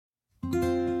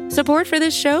Support for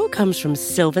this show comes from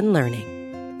Sylvan Learning.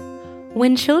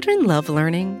 When children love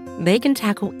learning, they can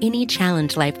tackle any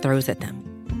challenge life throws at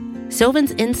them.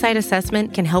 Sylvan's Insight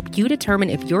Assessment can help you determine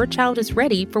if your child is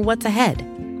ready for what's ahead.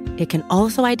 It can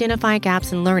also identify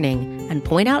gaps in learning and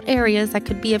point out areas that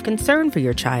could be of concern for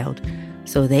your child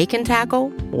so they can tackle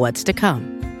what's to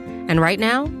come. And right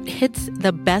now, it's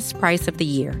the best price of the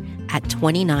year at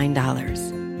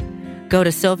 $29. Go to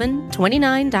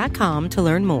sylvan29.com to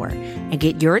learn more and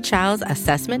get your child's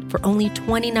assessment for only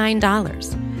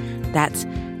 $29. That's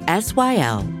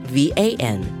SYLVAN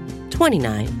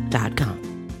 29.com.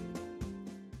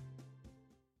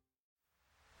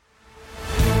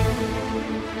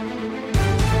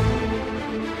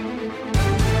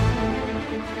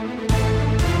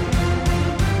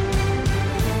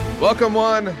 Welcome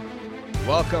one,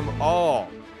 welcome all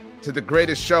to the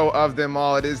greatest show of them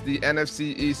all. It is the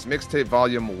NFC East Mixtape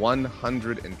Volume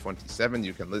 127.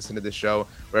 You can listen to the show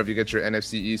wherever you get your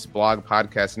NFC East blog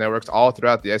podcast networks all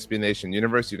throughout the SB Nation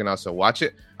universe. You can also watch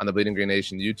it on the Bleeding Green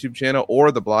Nation YouTube channel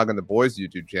or the Blog and the Boys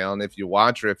YouTube channel. And if you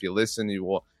watch or if you listen, you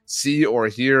will see or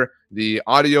hear the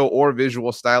audio or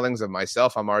visual stylings of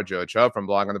myself. I'm RJ Ochoa from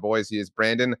Blog and the Boys. He is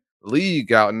Brandon Lee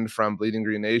Gouton from Bleeding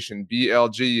Green Nation.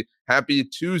 BLG, happy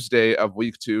Tuesday of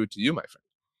week 2 to you, my friend.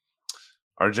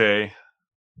 RJ,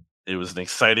 it was an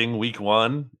exciting week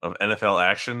 1 of NFL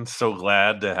action. So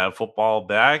glad to have football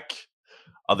back,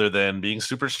 other than being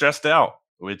super stressed out,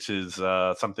 which is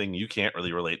something you can't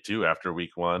really relate to after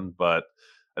week 1. But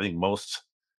I think most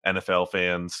NFL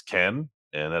fans can,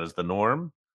 and that is the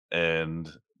norm. And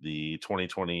the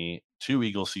 2022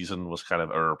 Eagles season was kind of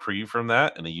a reprieve from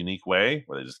that in a unique way,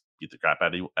 where they just beat the crap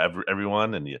out of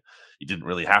everyone, and you didn't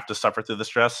really have to suffer through the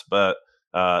stress. But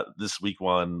this week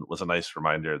 1 was a nice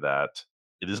reminder that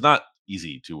it is not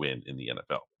easy to win in the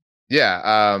NFL.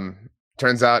 Yeah,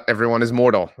 turns out everyone is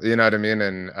mortal. You know what I mean?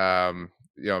 And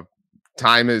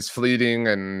time is fleeting,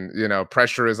 and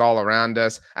pressure is all around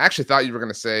us. I actually thought you were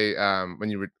going to say when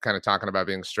you were kind of talking about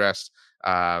being stressed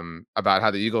about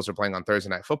how the Eagles are playing on Thursday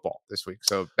Night Football this week.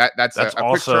 So that's a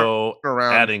also quick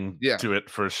around. Adding to it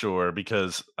for sure,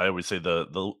 because I always say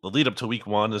the lead up to week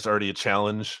 1 is already a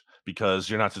challenge, because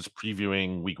you're not just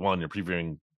previewing week 1, you're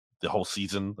previewing the whole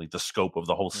season. Like the scope of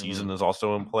the whole season is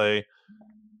also in play.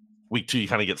 Week 2, you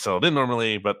kind of get settled in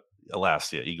normally, but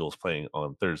alas, Eagles playing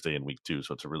on Thursday in week 2,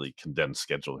 so it's a really condensed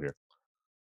schedule here.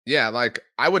 Yeah, like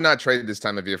I would not trade this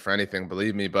time of year for anything,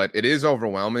 believe me, but it is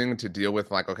overwhelming to deal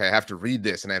with. Like, okay, I have to read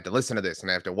this and I have to listen to this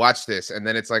and I have to watch this. And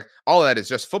then it's like all of that is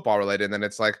just football related. And then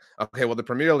it's like, okay, well, the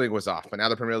Premier League was off, but now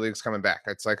the Premier League's coming back.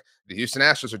 It's like the Houston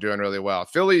Astros are doing really well.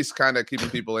 Philly's kind of keeping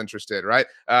people interested, right?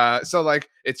 So like,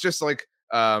 it's just like,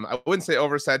 I wouldn't say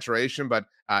oversaturation, but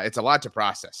it's a lot to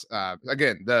process.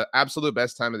 Again, the absolute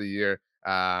best time of the year.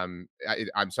 I'm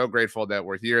so grateful that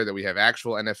we're here, that we have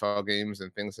actual NFL games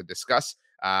and things to discuss.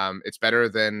 It's better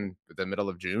than the middle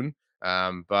of June.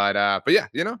 But yeah,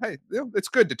 hey, it's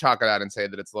good to talk it out and say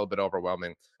that it's a little bit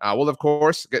overwhelming. We'll of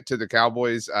course get to the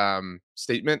Cowboys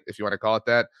statement, if you want to call it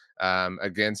that,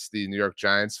 against the New York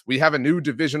Giants. We have a new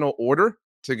divisional order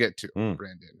to get to,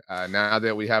 Brandon, now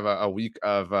that we have a week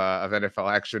of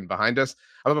NFL action behind us.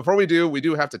 But before we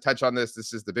do have to touch on this.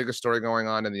 This is the biggest story going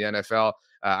on in the NFL.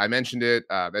 I mentioned it,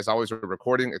 as always, we're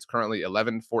recording. It's currently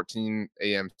 11:14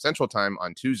 a.m. Central Time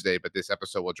on Tuesday, but this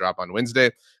episode will drop on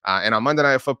Wednesday. And on Monday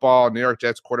Night Football, New York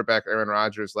Jets quarterback Aaron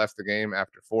Rodgers left the game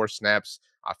after 4 snaps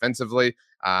offensively.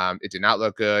 It did not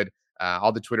look good.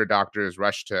 All the Twitter doctors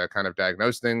rushed to kind of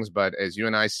diagnose things, but as you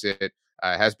and I sit,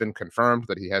 has been confirmed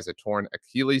that he has a torn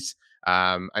Achilles.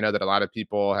 I know that a lot of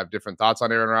people have different thoughts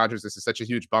on Aaron Rodgers. This is such a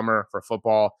huge bummer for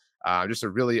football. Just a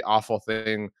really awful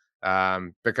thing,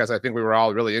 because I think we were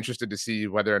all really interested to see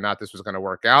whether or not this was going to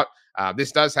work out.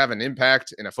 This does have an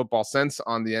impact in a football sense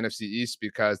on the NFC East,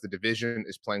 because the division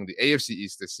is playing the AFC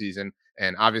East this season.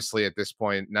 And obviously at this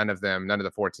point, none of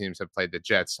the 4 teams have played the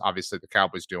Jets. Obviously the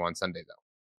Cowboys do on Sunday, though.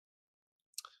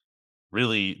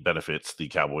 Really benefits the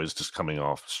Cowboys just coming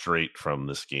off straight from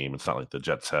this game. It's not like the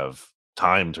Jets have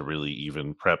time to really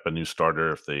even prep a new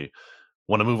starter if they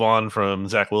want to move on from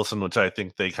Zach Wilson, which I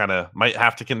think they kind of might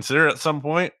have to consider at some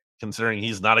point, considering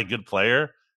he's not a good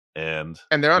player. And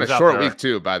they're on a short week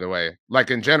too, by the way.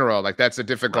 Like in general, like that's a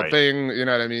difficult thing. You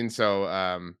know what I mean?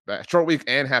 So short week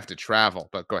and have to travel.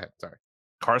 But go ahead. Sorry.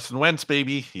 Carson Wentz,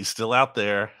 baby. He's still out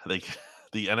there. Like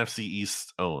the NFC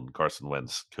East own Carson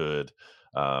Wentz could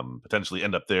potentially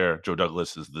end up there. Joe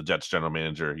Douglas is the Jets general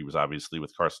manager. He was obviously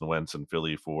with Carson Wentz in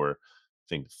Philly for, I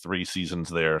think, 3 seasons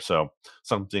there. So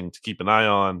something to keep an eye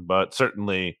on. But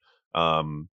certainly, I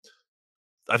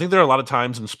think there are a lot of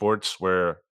times in sports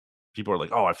where people are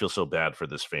like, "Oh, I feel so bad for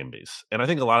this fan base," and I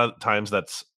think a lot of times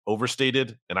that's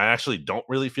overstated. And I actually don't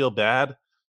really feel bad,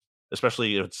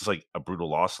 especially if it's like a brutal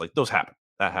loss. Like those happen.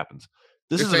 That happens.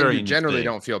 This You're is a saying very you unique generally thing.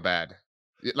 don't feel bad.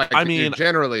 I You mean,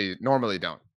 generally normally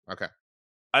don't. Okay.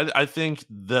 I think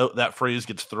that phrase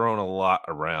gets thrown a lot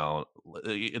around.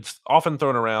 It's often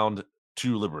thrown around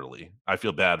too liberally. I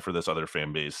feel bad for this other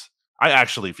fan base. I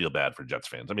actually feel bad for Jets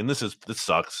fans. I mean, this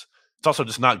sucks. It's also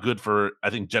just not good for, I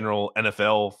think, general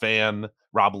NFL fan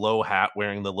Rob Lowe hat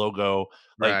wearing the logo.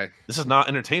 Like, Right. this is not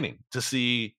entertaining to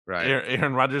see Right.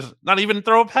 Aaron Rodgers not even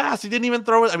throw a pass. He didn't even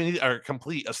throw it. I mean, or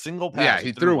complete a single Yeah, pass. He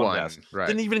he threw threw one pass. one. Right.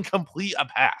 Didn't even complete a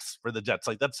pass for the Jets.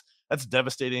 Like that's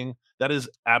devastating. That is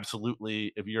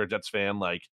absolutely, if you're a Jets fan,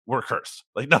 like we're cursed.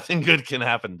 Like nothing good can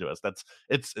happen to us.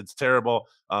 It's terrible.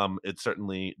 It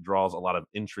certainly draws a lot of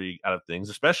intrigue out of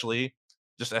things, especially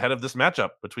just ahead of this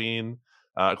matchup between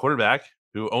a quarterback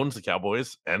who owns the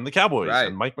Cowboys and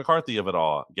Right. Mike McCarthy of it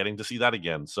all. Getting to see that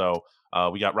again. So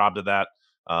we got robbed of that.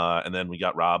 And then we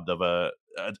got robbed of a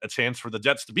chance for the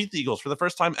Jets to beat the Eagles for the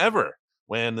first time ever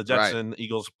when the Jets Right. and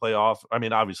Eagles play off. I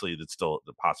mean, obviously, it's still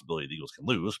the possibility the Eagles can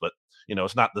lose, but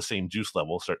it's not the same juice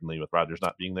level, certainly with Rodgers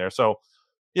not being there. So,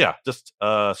 yeah, just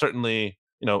certainly,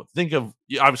 think of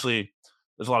obviously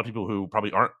there's a lot of people who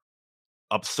probably aren't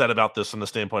upset about this from the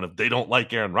standpoint of they don't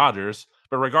like Aaron Rodgers,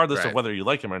 but regardless of Right. whether you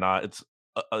like him or not, it's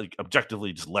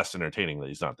objectively just less entertaining that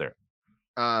he's not there.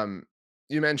 Um,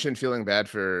 you mentioned feeling bad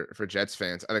for Jets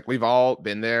fans. Like we've all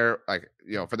been there. Like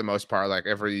for the most part, like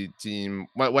every team,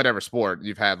 whatever sport,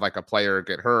 you've had like a player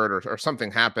get hurt or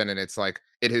something happen, and it's like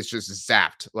it has just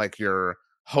zapped like your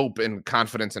hope and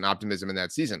confidence and optimism in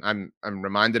that season. I'm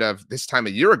reminded of this time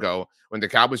a year ago when the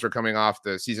Cowboys were coming off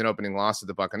the season opening loss to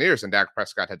the Buccaneers, and Dak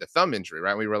Prescott had the thumb injury.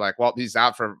 Right, we were like, well, he's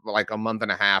out for like a month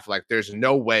and a half. Like, there's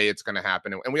no way it's going to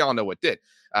happen, and we all know what did.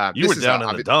 You were This is down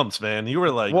in the dumps, man. You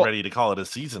were like well, ready to call it a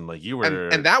season. Like you were,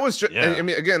 and that was just, yeah. I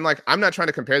mean, again, like I'm not trying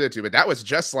to compare the two, but that was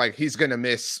just like he's gonna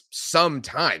miss some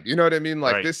time. You know what I mean?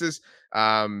 Like Right. this is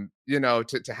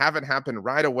to have it happen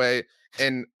right away.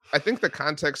 And I think the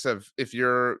context of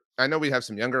I know we have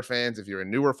some younger fans, if you're a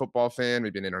newer football fan,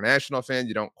 maybe an international fan,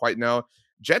 you don't quite know.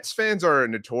 Jets fans are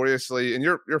notoriously, and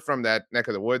you're from that neck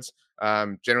of the woods,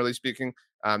 generally speaking.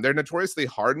 They're notoriously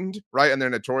hardened, right? And they're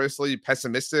notoriously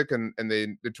pessimistic, and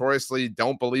they notoriously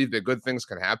don't believe that good things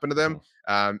can happen to them.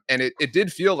 And it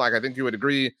did feel like, I think you would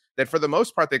agree, that for the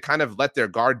most part, they kind of let their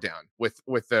guard down with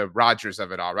the Rodgers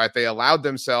of it all, right? They allowed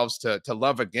themselves to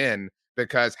love again,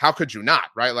 because how could you not,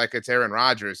 right? Like, it's Aaron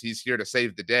Rodgers. He's here to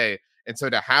save the day. And so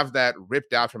to have that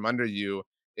ripped out from under you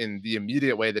in the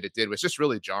immediate way that it did was just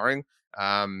really jarring.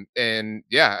 And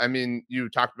yeah, I mean, you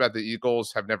talked about the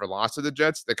Eagles have never lost to the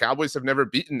Jets. The Cowboys have never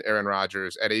beaten Aaron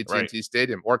Rodgers at AT&T Right.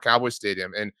 Stadium or Cowboy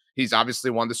Stadium, and he's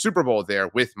obviously won the Super Bowl there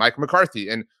with Mike McCarthy.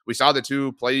 And we saw the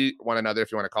two play one another,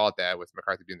 if you want to call it that, with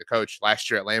McCarthy being the coach last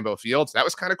year at Lambeau Field. So that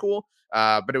was kind of cool.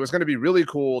 But it was going to be really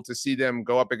cool to see them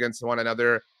go up against one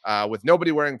another with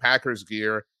nobody wearing Packers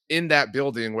gear in that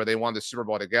building where they won the Super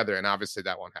Bowl together. And obviously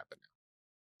that won't happen now.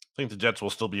 I think the Jets will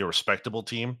still be a respectable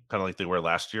team, kind of like they were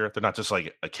last year. They're not just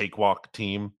like a cakewalk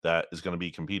team that is going to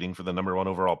be competing for the number one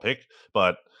overall pick.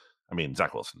 But I mean,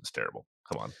 Zach Wilson is terrible.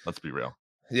 Come on, let's be real.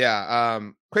 Yeah.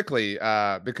 Quickly,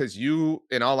 because you,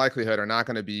 in all likelihood, are not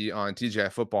going to be on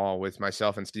TGI Football with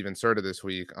myself and Steven Serta this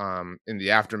week. In the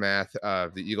aftermath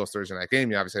of the Eagles Thursday night game,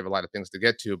 you obviously have a lot of things to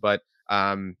get to, but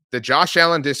the Josh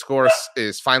Allen discourse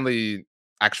is finally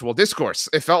actual discourse.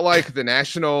 It felt like the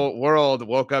national world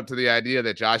woke up to the idea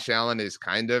that Josh Allen is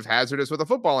kind of hazardous with a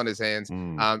football in his hands.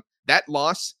 That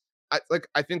loss,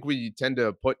 I think we tend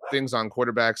to put things on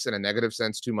quarterbacks in a negative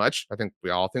sense too much. I think we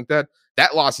all think that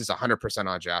loss is 100%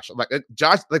 on Josh.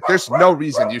 Josh, there's no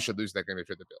reason you should lose that game if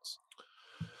you're the Bills.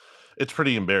 It's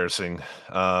pretty embarrassing.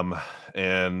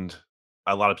 And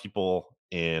a lot of people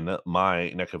in my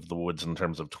neck of the woods in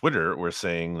terms of Twitter were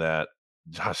saying that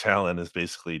Josh Allen is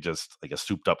basically just like a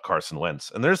souped up Carson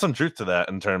Wentz. And there's some truth to that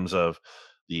in terms of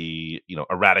the,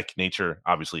 erratic nature.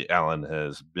 Obviously, Allen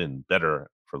has been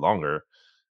better for longer.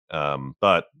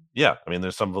 But yeah, I mean,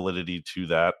 there's some validity to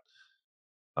that.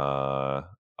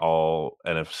 All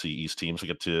NFC East teams will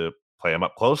get to play him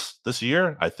up close this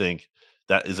year. I think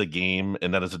that is a game,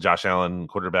 and that is a Josh Allen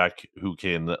quarterback who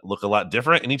can look a lot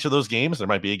different in each of those games. There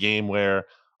might be a game where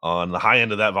on the high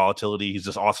end of that volatility, he's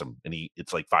just awesome. And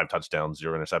it's like 5 touchdowns,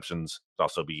 0 interceptions. It'd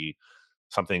also be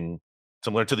something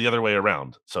similar to the other way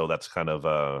around. So that's kind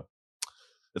of,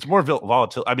 it's more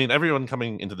volatile. I mean, everyone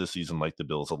coming into this season liked the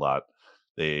Bills a lot.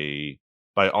 They,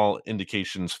 by all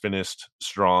indications, finished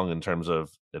strong in terms of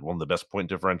they had one of the best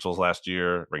point differentials last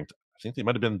year. Ranked, I think they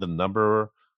might have been the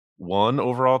number 1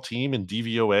 overall team in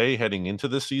DVOA heading into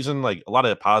this season. Like a lot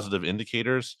of positive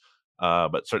indicators,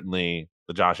 but certainly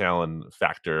the Josh Allen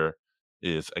factor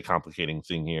is a complicating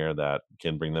thing here that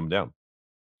can bring them down.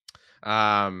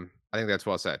 I think that's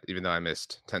well said, even though I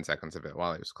missed 10 seconds of it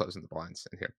while I was closing the blinds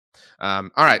in here.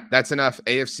 All right, that's enough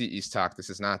AFC East talk. This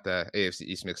is not the AFC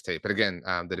East mixtape, but again,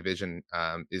 the division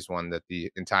is one that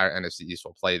the entire NFC East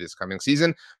will play this coming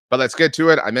season. But let's get to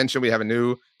it. I mentioned we have a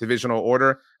new divisional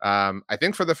order. I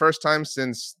think for the first time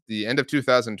since the end of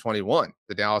 2021,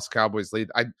 the Dallas Cowboys lead.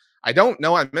 I don't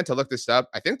know. I meant to look this up.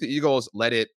 I think the Eagles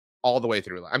led it all the way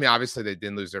through. I mean, obviously they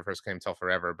didn't lose their first game till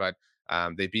forever, but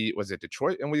they beat, was it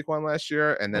Detroit in week 1 last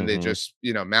year? And then they just,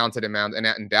 mounted and mounted.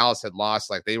 And Dallas had lost.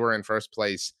 Like they were in first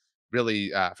place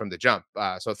really from the jump.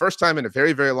 So the first time in a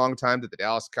very, very long time that the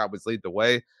Dallas Cowboys lead the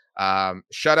way.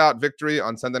 Shutout victory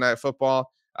on Sunday Night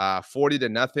Football,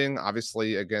 40-0,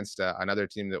 obviously against another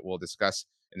team that we'll discuss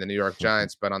in the New York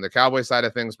Giants. But on the Cowboys side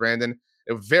of things, Brandon,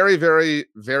 it was very, very,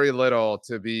 very little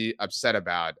to be upset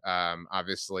about.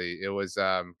 Obviously, it was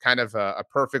kind of a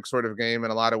perfect sort of game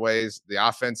in a lot of ways. The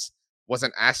offense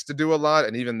wasn't asked to do a lot,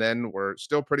 and even then were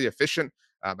still pretty efficient.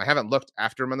 I haven't looked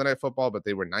after Monday Night Football, but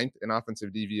they were 9th in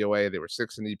offensive DVOA. They were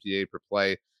 6th in EPA per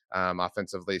play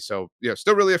offensively. So,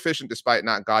 still really efficient despite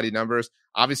not gaudy numbers.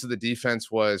 Obviously, the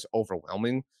defense was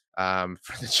overwhelming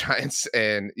for the Giants,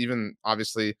 and even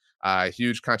obviously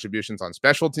huge contributions on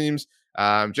special teams.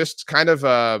 Just kind of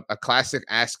a classic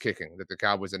ass kicking that the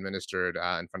Cowboys administered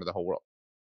in front of the whole world.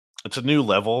 It's a new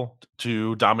level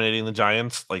to dominating the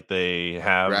Giants. Like they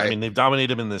have, Right. I mean, they've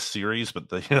dominated them in this series, but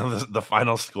the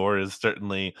final score is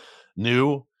certainly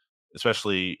new.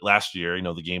 Especially last year,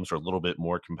 the games were a little bit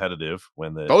more competitive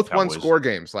when the Both Cowboys, one-score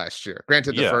games last year.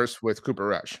 Granted, the first with Cooper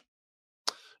Rush.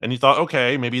 And you thought,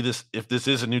 okay, maybe if this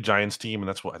is a new Giants team, and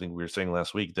that's what I think we were saying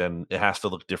last week, then it has to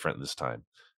look different this time.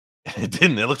 And it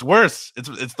didn't. It looked worse.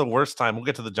 It's the worst time. We'll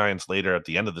get to the Giants later at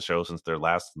the end of the show since they're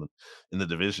last in the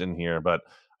division here. But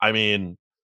I mean,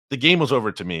 the game was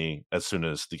over to me as soon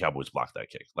as the Cowboys blocked that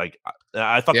kick. Like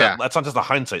I thought that's not just a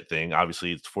hindsight thing.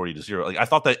 Obviously, it's 40-0. Like I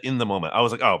thought that in the moment, I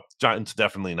was like, oh, Giants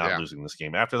definitely not losing this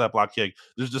game after that block kick.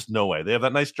 There's just no way. They have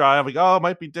that nice drive. Like, oh, it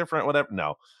might be different. Whatever.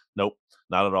 No, nope,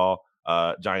 not at all.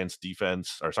 Giants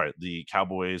defense, or sorry, the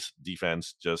Cowboys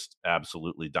defense just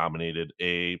absolutely dominated.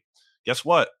 Guess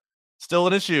what? Still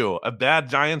an issue. A bad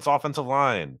Giants offensive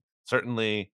line.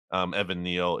 Certainly, Evan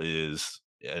Neal is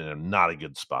not a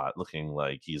good spot, looking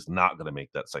like he's not going to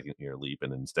make that second year leap,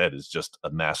 and instead is just a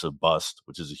massive bust,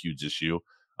 which is a huge issue.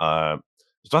 There's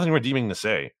nothing redeeming to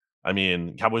say. I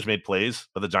mean, Cowboys made plays,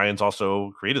 but the Giants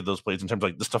also created those plays in terms of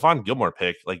like the Stephon Gilmore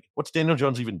pick. Like, what's Daniel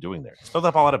Jones even doing there? Just throw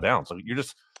that ball out of bounds. Like,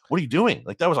 what are you doing?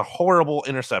 Like, that was a horrible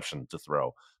interception to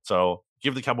throw. So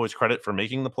give the Cowboys credit for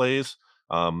making the plays,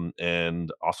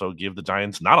 and also give the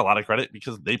Giants not a lot of credit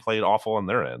because they played awful on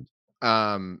their end.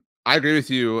 I agree with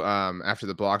you after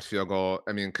the blocked field goal.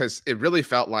 I mean, because it really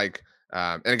felt like,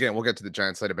 and again, we'll get to the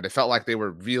Giants later, but it felt like they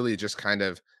were really just kind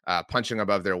of punching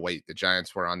above their weight. The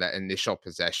Giants were on that initial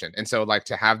possession. And so like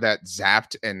to have that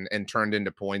zapped and turned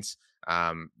into points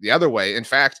the other way. In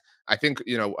fact, I think,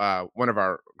 one of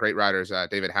our great writers,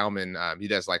 David Howman, he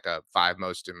does like a 5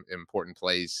 most important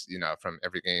plays, from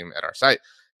every game at our site.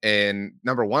 And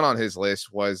number 1 on his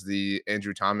list was the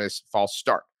Andrew Thomas false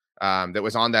start. That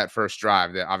was on that first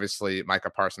drive that obviously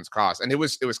Micah Parsons cost. And it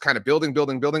was kind of building.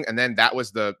 And then that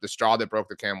was the straw that broke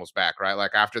the camel's back, right?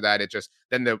 Like after that,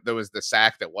 there was the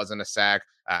sack that wasn't a sack.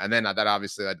 And then that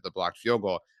obviously led to the blocked field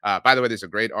goal. By the way, there's a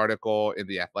great article in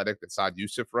The Athletic that Saad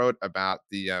Yousuf wrote about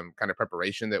the kind of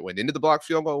preparation that went into the blocked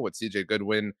field goal, what CJ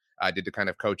Goodwin did to kind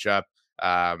of coach up.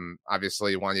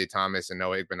 Obviously Wanye Thomas and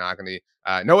Noah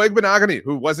Igbenogany,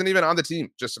 who wasn't even on the team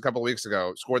just a couple of weeks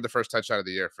ago, scored the first touchdown of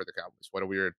the year for the Cowboys. What a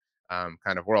weird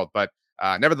kind of world. But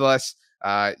nevertheless,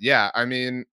 I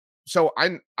mean, so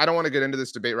I don't want to get into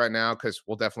this debate right now because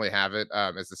we'll definitely have it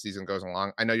as the season goes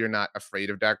along. I know you're not afraid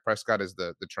of Dak Prescott as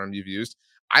the term you've used.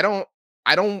 I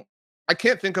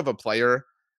can't think of a player.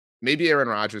 Maybe Aaron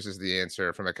Rodgers is the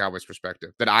answer from a Cowboys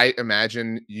perspective that I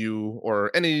imagine you or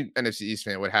any NFC East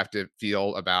fan would have to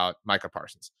feel about Micah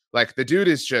Parsons. Like the dude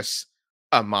is just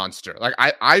a monster. Like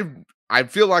I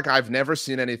feel like I've never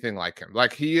seen anything like him.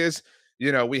 Like he is,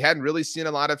 we hadn't really seen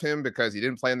a lot of him because he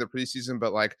didn't play in the preseason,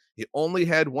 but like he only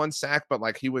had 1 sack, but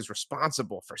like he was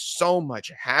responsible for so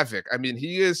much havoc. I mean,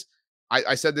 he is.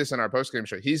 I said this in our postgame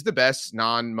show. He's the best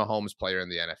non-Mahomes player in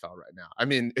the NFL right now. I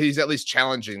mean, he's at least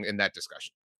challenging in that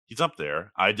discussion. He's up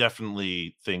there. I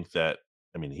definitely think that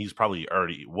I mean, he's probably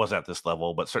already was at this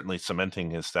level, but certainly cementing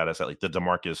his status at like the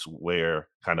DeMarcus Ware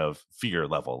kind of fear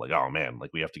level. Like, oh man,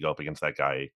 like we have to go up against that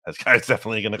guy. That guy's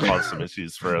definitely going to cause some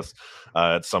issues for us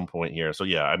at some point here. So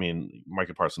yeah, I mean,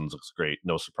 Micah Parsons looks great.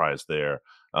 No surprise there.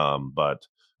 But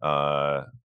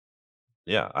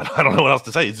yeah, I don't know what else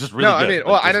to say. It's just really No, good. I mean,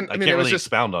 well, I can't it was really just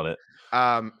expound on it.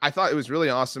 I thought it was really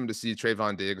awesome to see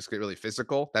Trayvon Diggs get really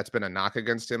physical. That's been a knock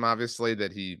against him, obviously,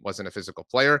 that he wasn't a physical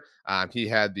player. He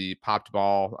had the popped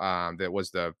ball that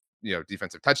was the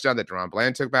defensive touchdown that Deron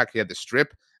Bland took back. He had the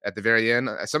strip at the very end.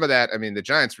 Some of that, I mean, the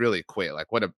Giants really quit.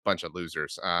 Like, what a bunch of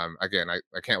losers. Again, I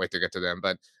can't wait to get to them.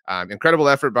 But incredible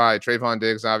effort by Trayvon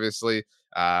Diggs, obviously,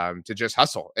 to just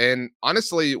hustle. And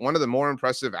honestly, one of the more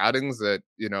impressive outings that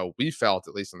we felt,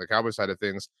 at least on the Cowboys side of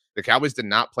things. The Cowboys did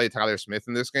not play Tyler Smith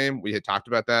in this game. We had talked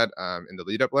about that in the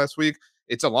lead up last week.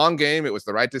 It's a long game. It was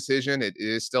the right decision. It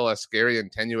is still a scary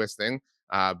and tenuous thing.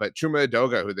 But Chuma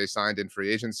Edoga, who they signed in free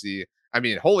agency, I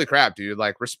mean, holy crap, dude,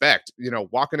 like respect,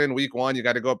 walking in week one, you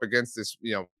got to go up against this,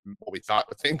 what we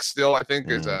think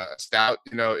is a stout,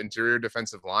 interior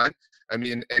defensive line. I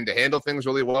mean, and to handle things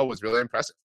really well was really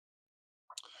impressive.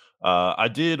 I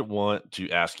did want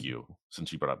to ask you,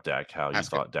 since you brought up Dak, how you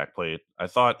thought Dak played. I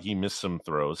thought he missed some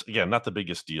throws. Again, not the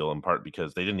biggest deal, in part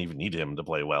because they didn't even need him to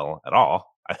play well at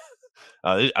all.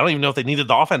 I don't even know if they needed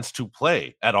the offense to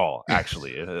play at all,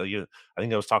 actually. I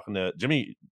think I was talking to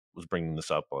Jimmy, was bringing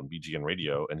this up on BGN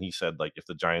radio, and he said, like, if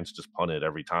the Giants just punted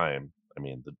every time,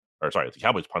 if the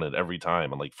Cowboys punted every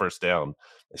time on, like, first down,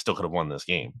 they still could have won this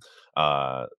game.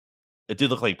 It did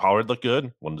look like Pollard looked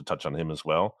good. Wanted to touch on him as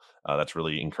well. That's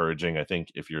really encouraging. I think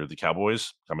if you're the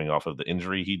Cowboys coming off of the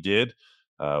injury he did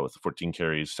with 14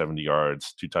 carries, 70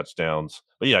 yards, 2 touchdowns.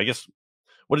 But yeah, I guess,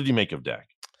 what did you make of Dak?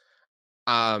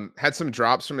 Had some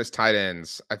drops from his tight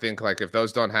ends. I think like if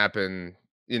those don't happen,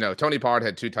 Tony Pollard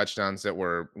had 2 touchdowns that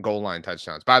were goal line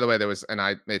touchdowns. By the way, and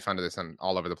I made fun of this on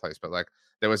all over the place, but like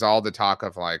there was all the talk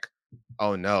of like,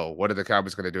 oh no, what are the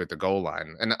Cowboys going to do at the goal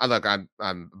line? And look,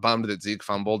 I'm bummed that Zeke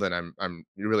fumbled, and I'm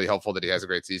really hopeful that he has a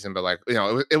great season. But like,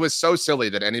 it was so silly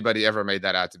that anybody ever made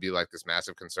that out to be like this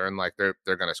massive concern. Like they're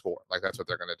going to score, like that's what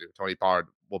they're going to do. Tony Pollard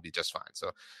will be just fine.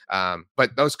 So,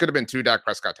 but those could have been 2 Dak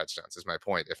Prescott touchdowns, is my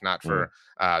point. If not for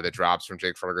the drops from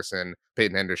Jake Ferguson,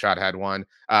 Peyton Hendershot had one.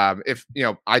 If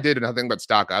I did nothing but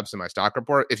stock ups in my stock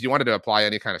report. If you wanted to apply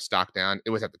any kind of stock down, it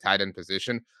was at the tight end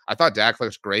position. I thought Dak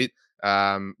looks great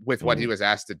with what he was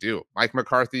asked to do. Mike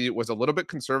McCarthy was a little bit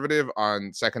conservative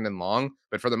on 2nd and long,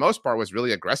 but for the most part was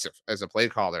really aggressive as a play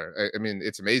caller. I mean,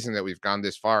 it's amazing that we've gone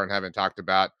this far and haven't talked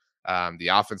about the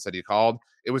offense that he called.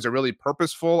 It was a really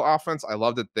purposeful offense. I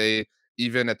love that they,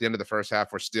 even at the end of the first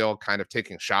half, were still kind of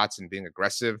taking shots and being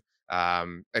aggressive.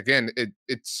 Again,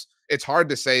 it's hard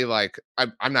to say, like,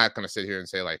 I'm not going to sit here and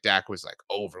say like Dak was like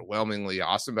overwhelmingly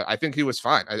awesome, but I think he was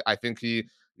fine. I think he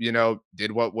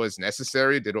did what was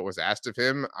necessary, did what was asked of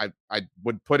him. I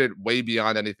would put it way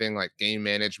beyond anything like game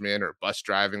management or bus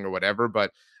driving or whatever,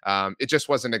 but it just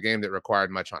wasn't a game that required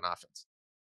much on offense.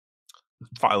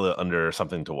 File it under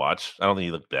something to watch. I don't think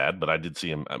he looked bad, but I did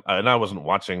see him, and I wasn't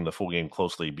watching the full game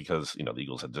closely because the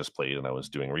Eagles had just played and I was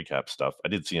doing recap stuff. I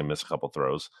did see him miss a couple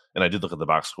throws, and I did look at the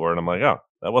box score, and I'm like, oh,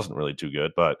 that wasn't really too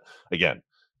good. But again,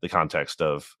 the context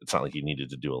of it's not like he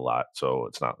needed to do a lot, so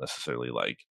it's not necessarily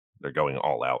like they're going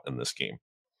all out in this game.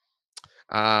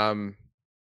 I'm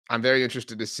very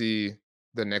interested to see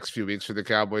the next few weeks for the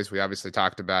Cowboys. We obviously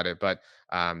talked about it, but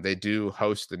they do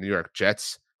host the New York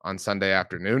Jets on Sunday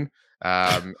afternoon.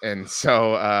 And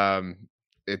so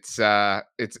it's that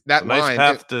nice line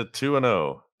path to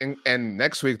 2-0. And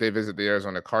next week they visit the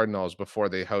Arizona Cardinals before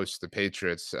they host the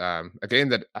Patriots. A game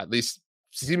that at least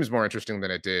seems more interesting than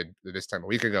it did this time a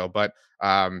week ago. But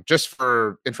just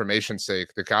for information's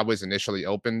sake, the Cowboys initially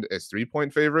opened as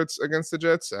 3-point favorites against the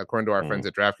Jets, according to our friends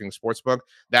at DraftKings Sportsbook.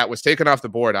 That was taken off the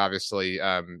board, obviously,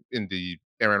 in the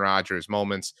Aaron Rodgers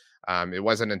moments. It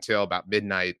wasn't until about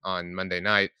midnight on Monday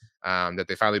night that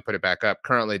they finally put it back up.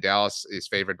 Currently, Dallas is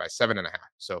favored by 7.5,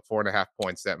 so 4.5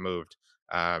 points that moved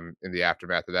in the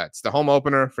aftermath of that. It's the home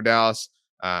opener for Dallas.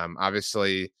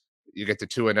 Obviously, you get to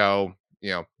 2-0.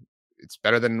 It's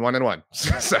better than 1-1.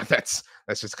 So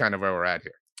that's just kind of where we're at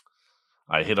here.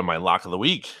 I hit on my lock of the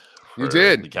week. You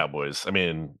did. The Cowboys. I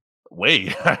mean,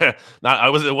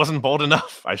 it wasn't bold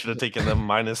enough. I should have taken them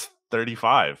minus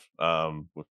 35.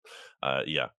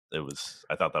 Yeah, it was.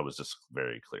 I thought that was just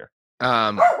very clear.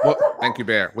 Well, thank you,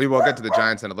 Bear. We will get to the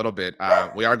Giants in a little bit.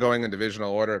 We are going in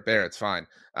divisional order. Bear, it's fine.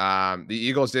 The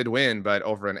Eagles did win, but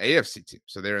over an AFC team.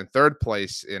 So they're in 3rd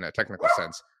place in a technical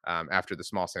sense. after the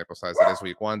small sample size that is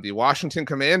week one. The Washington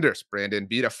Commanders, Brandon,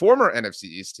 beat a former NFC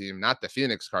East team, not the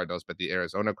Phoenix Cardinals, but the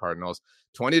Arizona Cardinals,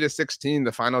 20-16,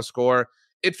 the final score.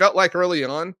 It felt like early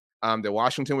on that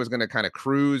Washington was going to kind of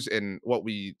cruise in what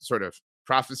we sort of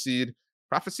prophesied,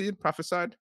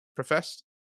 professed.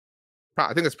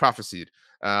 I think it's prophesied.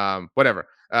 Whatever.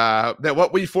 That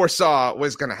what we foresaw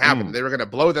was going to happen. They were going to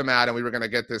blow them out, and we were going to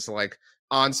get this like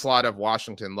onslaught of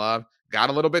Washington love. Got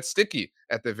a little bit sticky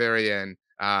at the very end.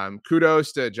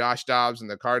 Kudos to Josh Dobbs and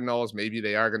the Cardinals. Maybe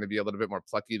they are going to be a little bit more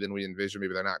plucky than we envisioned.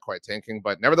 Maybe they're not quite tanking,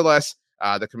 but nevertheless,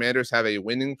 the Commanders have a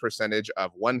winning percentage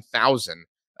of 1,100%,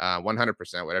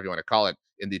 whatever you want to call it,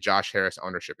 in the Josh Harris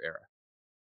ownership era.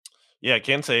 Yeah, I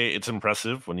can say it's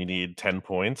impressive when you need 10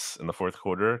 points in the fourth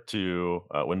quarter to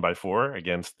win by 4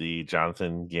 against the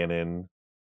Jonathan Gannon,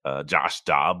 Josh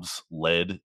Dobbs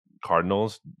led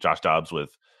Cardinals. Josh Dobbs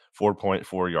with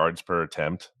 4.4 yards per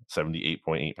attempt,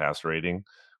 78.8 pass rating,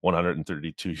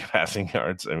 132 passing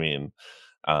yards. I mean,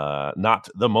 not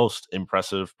the most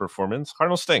impressive performance.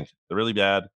 Cardinals stink. They're really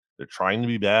bad. They're trying to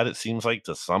be bad, it seems like,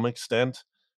 to some extent.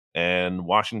 And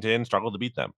Washington struggled to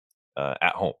beat them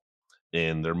at home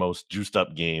in their most juiced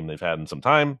up game they've had in some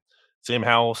time. Sam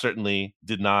Howell certainly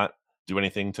did not do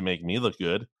anything to make me look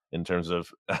good in terms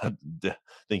of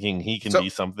thinking he can be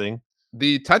something.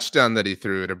 The touchdown that he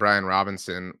threw to Brian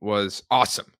Robinson was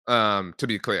awesome. To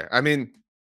be clear, I mean,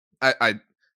 I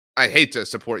hate to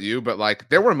support you, but like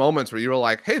there were moments where you were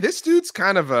like, "Hey, this dude's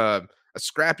kind of a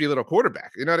scrappy little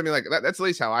quarterback." You know what I mean? Like that's at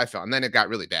least how I felt. And then it got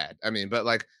really bad. I mean, but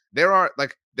like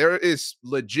there is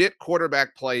legit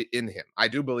quarterback play in him. I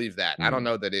do believe that. I don't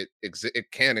know that it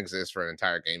can exist for an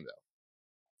entire game though.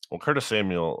 Well, Curtis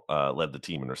Samuel led the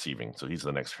team in receiving, so he's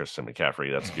the next Christian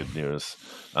McCaffrey. That's good news.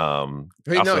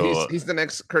 He's the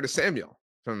next Curtis Samuel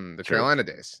from the Carolina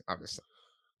days, obviously.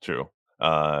 True.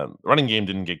 Running game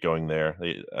didn't get going there.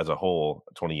 As a whole,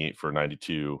 28 for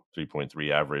 92,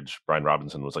 3.3 average. Brian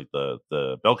Robinson was like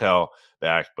the bell cow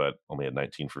back, but only had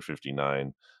 19 for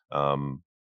 59.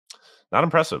 Not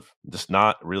impressive. Just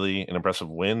not really an impressive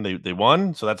win. They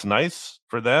won, so that's nice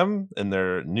for them in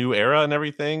their new era and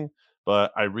everything.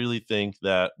 But I really think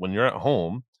that when you're at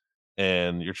home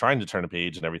and you're trying to turn a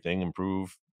page and everything,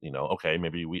 improve, okay,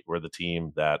 maybe we're the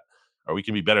team that, or we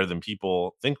can be better than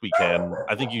people think we can.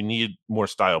 I think you need more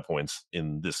style points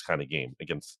in this kind of game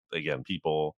against, again,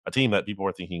 a team that people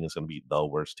are thinking is going to be the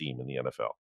worst team in the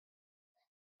NFL.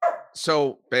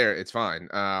 So Bear, it's fine.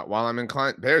 While I'm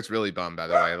inclined, Bear's really bummed, by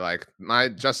the way. Like my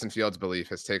Justin Fields belief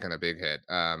has taken a big hit.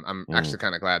 I'm actually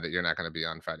kind of glad that you're not going to be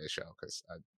on Friday's show because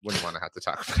I wouldn't want to have to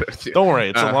talk about it with you. Don't worry,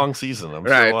 it's a long season. I'm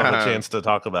sure we'll have a chance to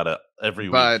talk about it every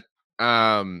week. But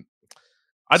I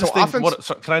just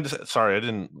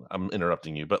think I'm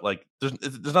interrupting you, but like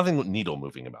there's nothing needle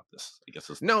moving about this, I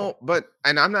guess.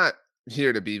 And I'm not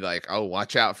here to be like, oh,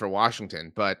 watch out for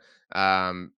Washington, but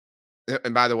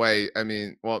and by the way, I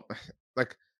mean, well,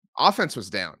 like offense was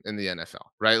down in the NFL,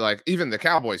 right? Like even the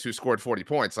Cowboys who scored 40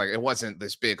 points, like it wasn't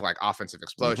this big like offensive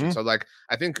explosion. So like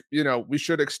I think, we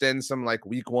should extend some like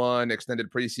week one extended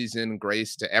preseason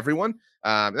grace to everyone.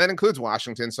 That includes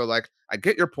Washington. So like I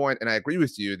get your point and I agree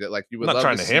with you that like you would I'm not love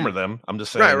trying to to hammer them. I'm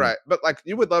just saying right. But like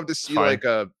you would love to see like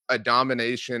a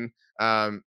domination.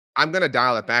 I'm going to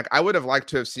dial it back. I would have liked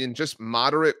to have seen just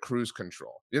moderate cruise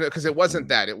control, because it wasn't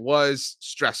that. It was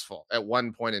stressful at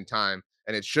one point in time,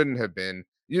 and it shouldn't have been.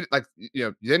 You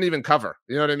didn't even cover.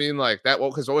 You know what I mean? Like that. Well,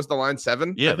 because what was the line?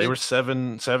 7? Yeah, they were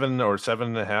 7 or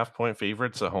 7.5 point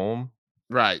favorites at home.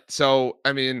 Right. So,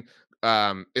 I mean,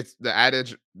 it's the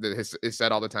adage that is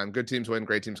said all the time: good teams win,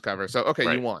 great teams cover. So, okay,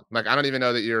 You won. Like, I don't even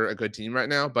know that you're a good team right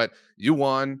now, but you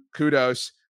won.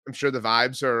 Kudos. I'm sure the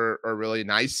vibes are really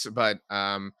nice, but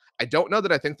I don't know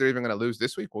that I think they're even going to lose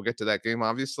this week. We'll get to that game,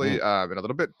 obviously, in a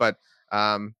little bit, but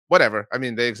whatever. I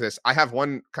mean, they exist. I have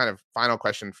one kind of final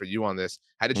question for you on this.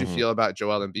 How did you feel about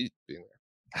Joel Embiid being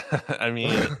there? I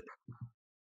mean,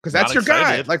 because that's your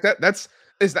guy. Like that's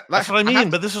what I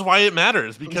mean. But this is why it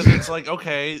matters, because it's like,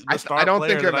 okay, the star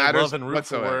player that I love and root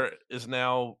for is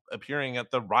now appearing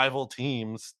at the rival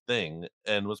team's thing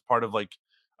and was part of like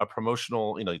a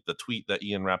promotional, the tweet that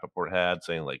Ian Rappaport had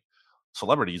saying like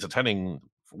celebrities attending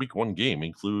week one game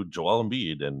include Joel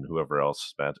Embiid and whoever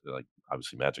else, like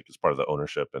obviously Magic is part of the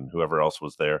ownership and whoever else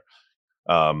was there.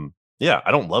 Yeah,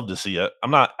 I don't love to see it. I'm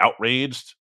not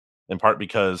outraged, in part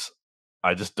because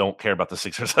I just don't care about the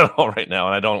Sixers at all right now,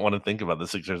 and I don't want to think about the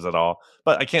Sixers at all.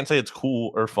 But I can't say it's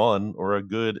cool or fun or a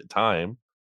good time.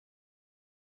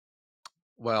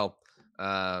 Well,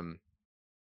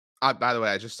 By the way,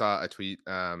 I just saw a tweet.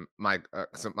 My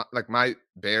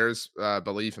Bears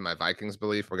belief and my Vikings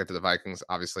belief. We'll get to the Vikings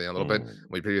obviously in a little bit.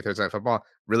 We preview Thursday Night Football.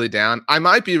 Really down. I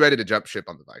might be ready to jump ship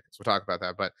on the Vikings. We'll talk about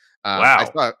that. But I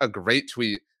Wow. saw a great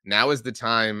tweet. Now is the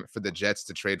time for the Jets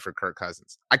to trade for Kirk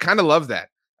Cousins. I kind of love that.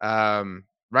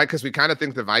 Right, because we kind of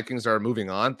think the Vikings are moving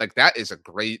on. Like that is a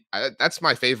great. That's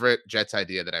my favorite Jets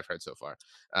idea that I've heard so far.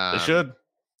 They should.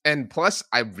 And plus,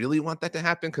 I really want that to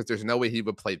happen because there's no way he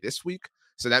would play this week.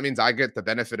 So that means I get the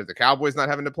benefit of the Cowboys not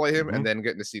having to play him and then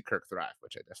getting to see Kirk thrive,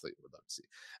 which I definitely would love to see.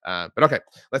 But okay,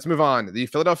 let's move on. The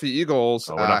Philadelphia Eagles.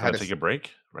 We're not going to take a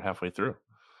break. We're halfway through.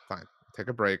 Fine. Take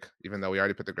a break, even though we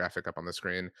already put the graphic up on the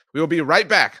screen. We will be right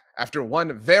back after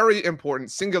one very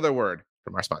important singular word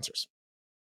from our sponsors.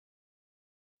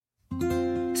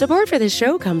 Support for this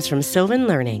show comes from Sylvan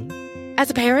Learning. As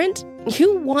a parent,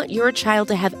 you want your child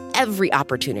to have every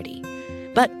opportunity.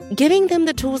 But giving them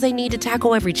the tools they need to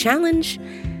tackle every challenge,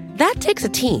 that takes a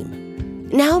team.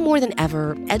 Now more than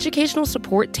ever, educational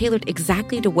support tailored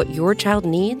exactly to what your child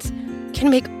needs can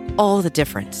make all the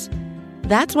difference.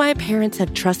 That's why parents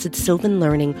have trusted Sylvan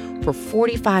Learning for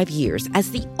 45 years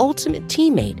as the ultimate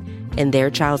teammate in their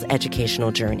child's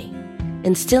educational journey,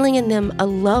 instilling in them a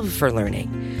love for learning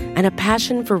and a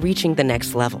passion for reaching the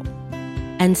next level.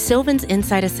 And Sylvan's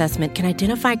Insight Assessment can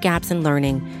identify gaps in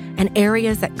learning and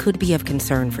areas that could be of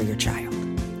concern for your child.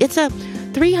 It's a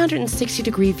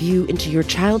 360-degree view into your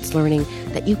child's learning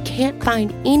that you can't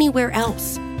find anywhere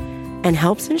else and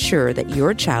helps ensure that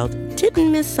your child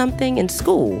didn't miss something in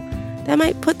school that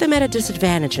might put them at a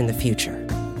disadvantage in the future.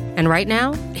 And right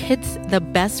now, it's the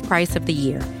best price of the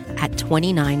year at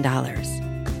 $29.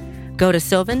 Go to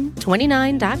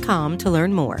sylvan29.com to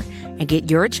learn more and get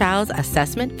your child's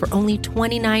assessment for only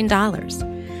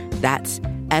 $29. That's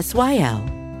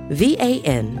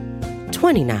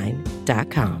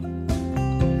SYLVAN29.com.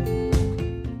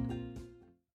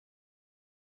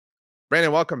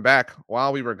 Brandon, welcome back.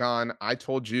 While we were gone, I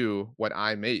told you what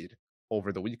I made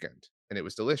over the weekend, and it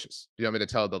was delicious. Do you want me to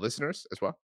tell the listeners as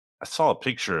well? I saw a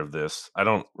picture of this. I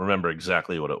don't remember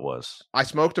exactly what it was. I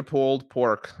smoked a pulled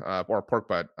pork or pork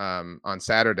butt on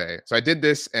Saturday. So I did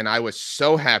this, and I was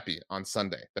so happy on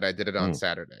Sunday that I did it on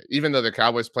Saturday, even though the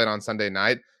Cowboys played on Sunday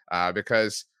night,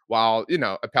 because while,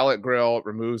 a pellet grill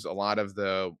removes a lot of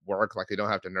the work, like you don't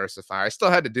have to nurse the fire, I still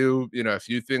had to do, a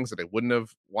few things that I wouldn't have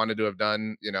wanted to have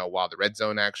done, while the red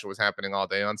zone action was happening all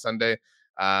day on Sunday.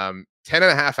 10 and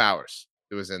a half hours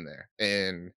it was in there,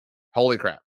 and holy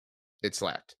crap. It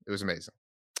slapped. It was amazing.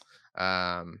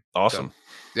 Awesome. So,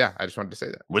 yeah, I just wanted to say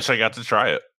that. Wish I got to try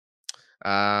it.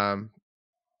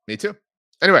 Me too.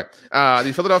 Anyway,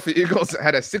 the Philadelphia Eagles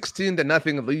had a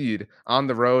 16-0 lead on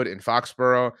the road in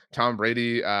Foxborough. Tom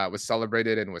Brady was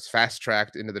celebrated and was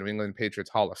fast-tracked into the New England Patriots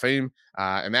Hall of Fame.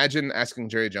 Imagine asking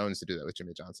Jerry Jones to do that with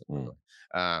Jimmy Johnson.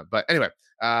 But anyway,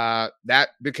 that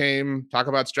became, talk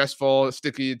about stressful,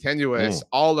 sticky, tenuous,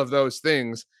 all of those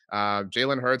things.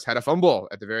 Jalen Hurts had a fumble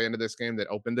at the very end of this game that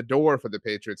opened the door for the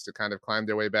Patriots to kind of climb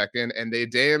their way back in, and they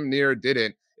damn near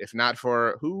didn't. If not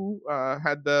for who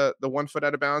had the 1 foot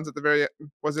out of bounds at the very end?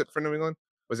 Was it for New England?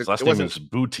 Was it? His last name is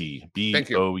Boutee.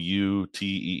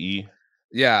 Boutee.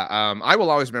 Yeah, I will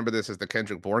always remember this as the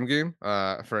Kendrick Bourne game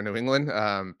for New England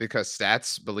because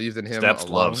Stats believed in him. Stats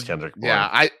loves Kendrick Bourne.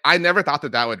 Yeah, I never thought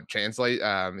that would translate.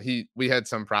 We had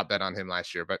some prop bet on him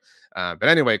last year, but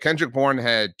anyway, Kendrick Bourne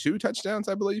had 2 touchdowns,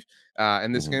 I believe,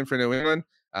 in this game for New England.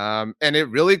 And it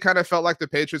really kind of felt like the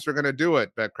Patriots were going to do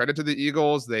it, but credit to the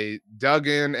Eagles. They dug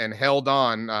in and held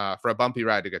on for a bumpy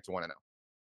ride to get to 1-0.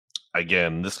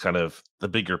 Again, this kind of the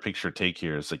bigger picture take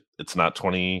here is like it's not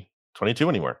 2022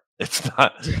 anymore. It's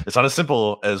not as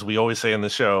simple as we always say in the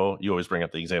show. You always bring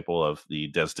up the example of the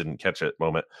Des didn't catch it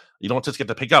moment. You don't just get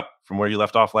to pick up from where you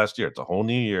left off last year. It's a whole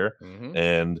new year.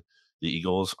 And the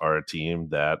Eagles are a team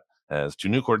that has 2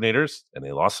 new coordinators, and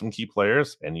they lost some key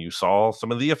players, and you saw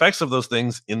some of the effects of those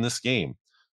things in this game.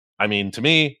 I mean, to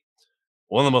me,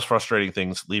 one of the most frustrating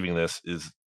things leaving this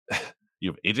is you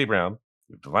have A.J. Brown,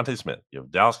 you have Devontae Smith, you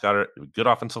have Dallas Goedert, you have a good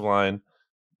offensive line,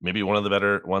 maybe one of the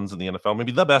better ones in the NFL,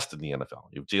 maybe the best in the NFL.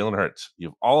 You have Jalen Hurts. You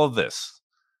have all of this,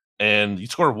 and you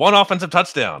score 1 offensive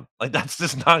touchdown. Like, that's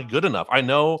just not good enough. I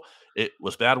know it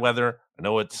was bad weather. I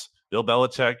know it's Bill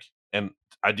Belichick, and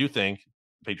I do think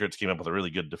Patriots came up with a really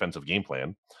good defensive game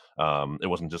plan. It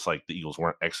wasn't just like the Eagles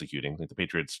weren't executing. I think the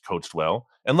Patriots coached well.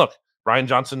 And look, Brian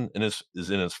Johnson is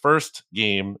in his first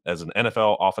game as an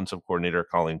NFL offensive coordinator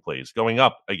calling plays, going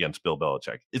up against Bill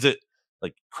Belichick. Is it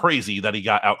like crazy that he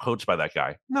got outcoached by that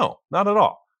guy? No, not at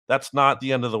all. That's not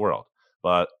the end of the world.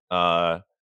 But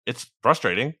it's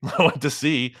frustrating to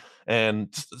see. And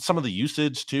some of the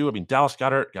usage too. I mean, Dallas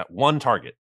Goedert got 1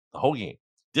 target the whole game.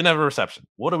 Didn't have a reception.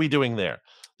 What are we doing there?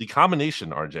 The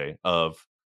combination, RJ, of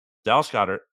Dallas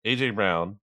Goedert, A.J.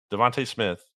 Brown, Devontae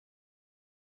Smith,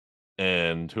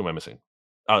 and who am I missing?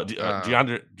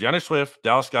 DeAndre Swift,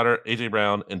 Dallas Goedert, A.J.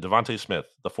 Brown, and Devontae Smith.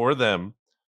 The four of them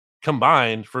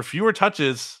combined for fewer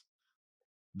touches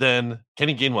than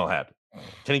Kenny Gainwell had.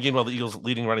 Kenny Gainwell, the Eagles'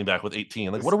 leading running back with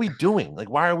 18. Like, what are we doing? Like,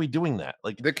 why are we doing that?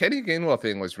 Like, the Kenny Gainwell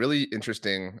thing was really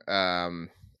interesting.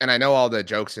 And I know all the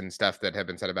jokes and stuff that have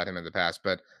been said about him in the past,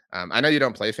 but I know you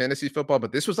don't play fantasy football,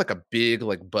 but this was like a big,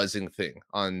 like, buzzing thing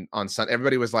on Sunday.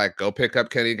 Everybody was like, go pick up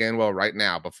Kenny Gainwell right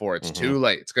now before it's too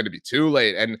late. It's going to be too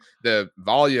late. And the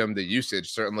volume, the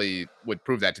usage certainly would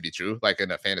prove that to be true, like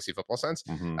in a fantasy football sense.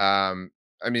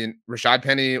 I mean, Rashad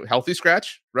Penny, healthy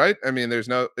scratch, right? I mean,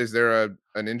 is there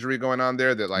an injury going on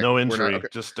there that, like, no injury,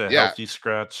 just a healthy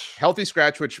scratch? Healthy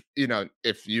scratch, which,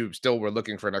 if you still were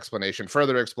looking for an explanation,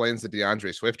 further explains the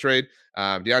DeAndre Swift trade.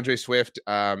 DeAndre Swift,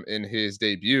 in his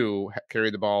debut,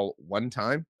 carried the ball one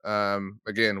time,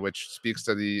 again, which speaks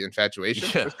to the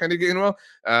infatuation with Kenny Gainwell.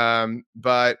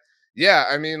 But yeah,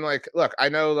 I mean, like, look, I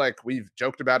know, like, we've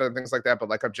joked about it and things like that, but,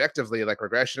 like, objectively, like,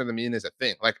 regression of the mean is a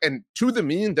thing. Like, and to the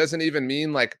mean doesn't even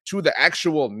mean, like, to the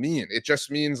actual mean. It just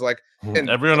means, like, and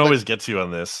everyone always gets you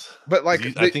on this. But, like,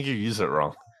 I think you use it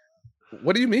wrong.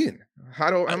 What do you mean?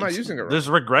 How am I using it wrong? There's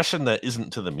regression that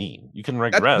isn't to the mean. You can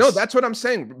regress. No, that's what I'm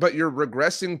saying. But you're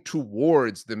regressing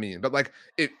towards the mean. But, like,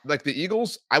 like the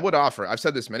Eagles, I would offer, I've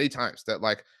said this many times, that,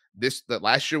 like, that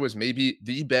last year was maybe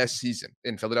the best season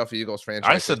in Philadelphia Eagles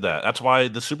franchise. I said that. That's why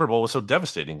the Super Bowl was so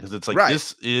devastating, because it's like,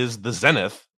 this is the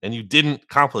zenith, and you didn't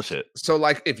accomplish it. So,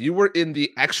 like, if you were in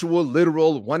the actual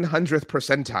literal 100th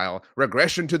percentile,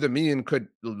 regression to the mean could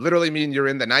literally mean you're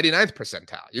in the 99th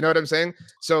percentile. You know what I'm saying?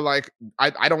 So, like,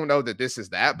 I don't know that this is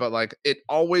that, but, like, it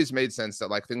always made sense that,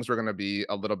 like, things were going to be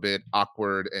a little bit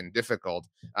awkward and difficult.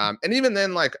 And even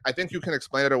then, like, I think you can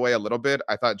explain it away a little bit.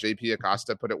 I thought JP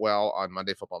Acosta put it well on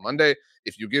Monday Football Monday.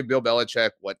 If you give Bill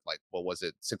Belichick what was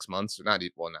it, 6 months or not?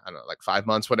 Well, I don't know, like 5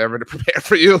 months, whatever, to prepare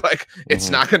for you, like,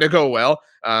 it's not going to go well.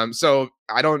 So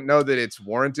I don't know that it's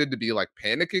warranted to be, like,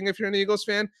 panicking if you're an Eagles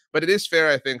fan, but it is fair,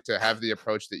 I think, to have the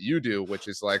approach that you do, which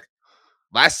is like,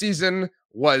 last season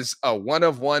was a one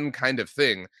of one kind of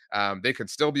thing. They could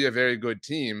still be a very good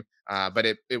team, but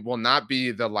it will not be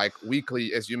the, like,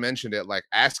 weekly, as you mentioned it, like,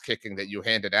 ass kicking that you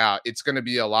handed out. It's going to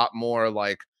be a lot more,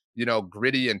 like,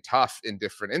 gritty and tough in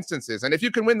different instances. And if you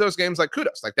can win those games, like,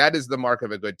 kudos, like, that is the mark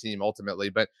of a good team ultimately.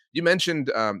 But you mentioned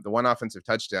the one offensive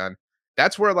touchdown.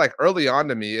 That's where, like, early on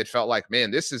to me, it felt like,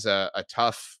 man, this is a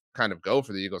tough kind of go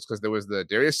for the Eagles, because there was the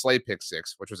Darius Slay pick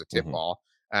six, which was a tip ball.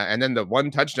 And then the one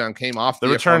touchdown came off. The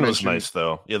return was nice,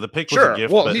 though. Yeah, the pick was a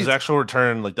gift, but his actual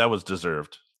return, like, that was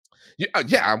deserved.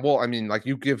 Yeah. Well, I mean, like,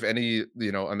 you give any,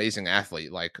 amazing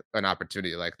athlete, like, an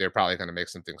opportunity, like, they're probably going to make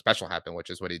something special happen,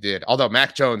 which is what he did. Although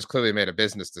Mac Jones clearly made a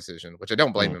business decision, which I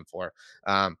don't blame him for.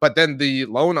 But then the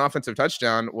lone offensive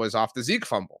touchdown was off the Zeke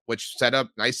fumble, which set up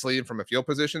nicely from a field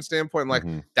position standpoint. Like,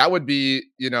 that would be,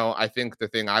 I think the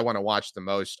thing I want to watch the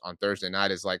most on Thursday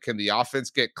night is, like, can the offense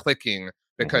get clicking?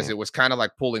 Because it was kind of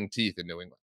like pulling teeth in New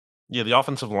England. Yeah, the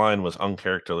offensive line was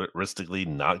uncharacteristically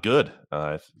not good.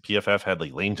 PFF had,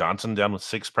 like, Lane Johnson down with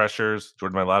 6 pressures.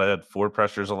 Jordan Mailata had 4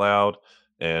 pressures allowed,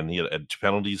 and he had 2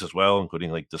 penalties as well,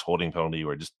 including, like, this holding penalty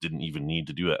where he just didn't even need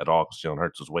to do it at all, because Jalen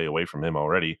Hurts was way away from him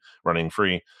already, running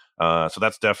free. So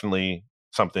that's definitely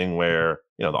something where,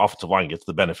 the offensive line gets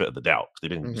the benefit of the doubt. They've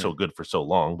been so good for so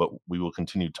long, but we will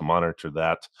continue to monitor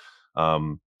that.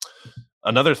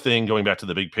 Another thing, going back to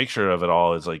the big picture of it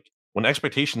all, is, like, when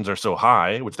expectations are so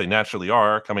high, which they naturally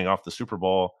are coming off the Super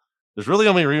Bowl, there's really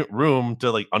only room to,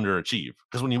 like, underachieve.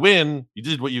 Because when you win, you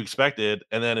did what you expected,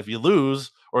 and then if you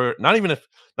lose, or not even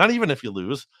if you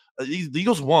lose, the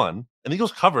Eagles won and the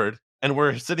Eagles covered, and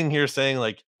we're sitting here saying,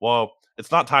 like, well,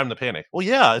 it's not time to panic. Well,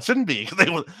 yeah, it shouldn't be,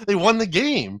 because they won the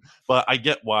game. But I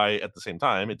get why at the same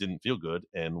time it didn't feel good,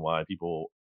 and why people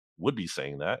would be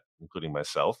saying that, including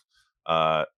myself.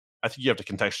 I think you have to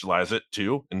contextualize it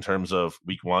too, in terms of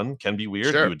week 1 can be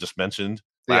weird. Sure. You had just mentioned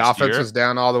the offense was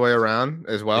down all the way around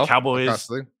as well. The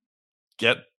Cowboys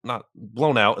get not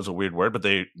blown out is a weird word, but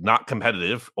they're not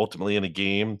competitive ultimately in a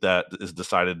game that is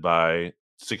decided by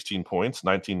 16 points,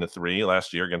 19-3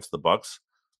 last year against the Bucs.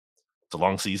 It's a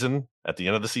long season. At the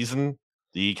end of the season,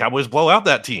 the Cowboys blow out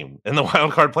that team in the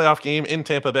wild card playoff game in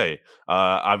Tampa Bay.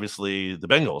 Obviously, the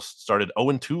Bengals started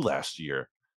 0-2 last year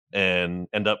and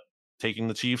end up taking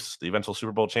the Chiefs, the eventual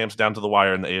Super Bowl champs, down to the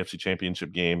wire in the AFC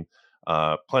Championship game.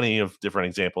 Plenty of different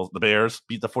examples. The Bears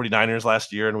beat the 49ers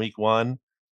last year in week 1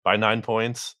 by 9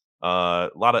 points. A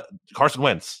lot of Carson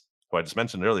Wentz who I just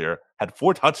mentioned earlier, had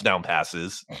 4 touchdown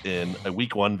passes in a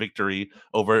week 1 victory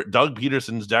over Doug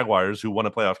Peterson's Jaguars, who won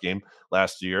a playoff game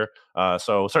last year.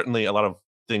 So certainly a lot of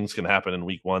things can happen in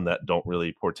week 1 that don't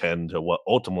really portend to what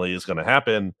ultimately is going to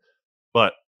happen.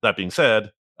 But that being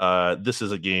said, this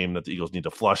is a game that the Eagles need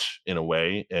to flush in a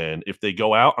way. And if they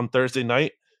go out on Thursday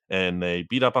night and they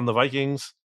beat up on the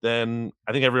Vikings, then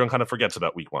I think everyone kind of forgets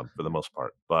about week 1 for the most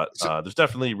part. But there's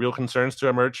definitely real concerns to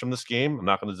emerge from this game. I'm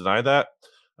not going to deny that.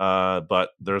 But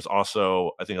there's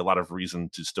also, I think, a lot of reason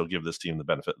to still give this team the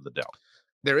benefit of the doubt.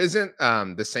 There isn't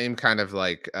the same kind of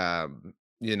like,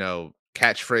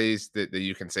 catchphrase that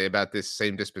you can say about this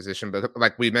same disposition, but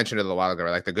like we mentioned it a little while ago,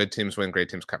 right? Like the good teams win, great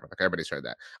teams cover. Like everybody's heard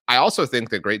that. I also think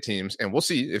that great teams, and we'll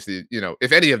see if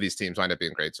if any of these teams wind up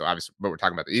being great. So obviously, but we're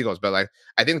talking about the Eagles, but like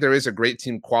I think there is a great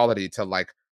team quality to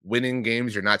like winning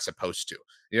games you're not supposed to.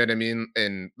 You know what I mean?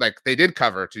 And like they did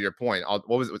cover, to your point. What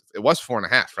was it? It was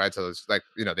 4.5, right? So it's like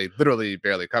they literally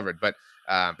barely covered, but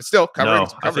still covering. No,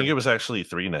 I think it was actually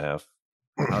 3.5.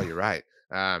 Oh, you're right.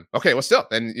 Okay, well, still,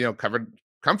 then covered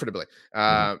comfortably.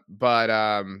 But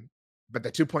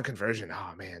the 2-point conversion,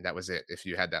 oh man, that was it. If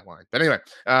you had that line, but anyway,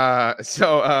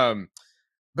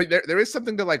 but there is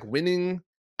something to like winning.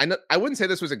 I wouldn't say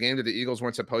this was a game that the Eagles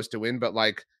weren't supposed to win, but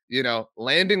like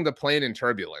landing the plane in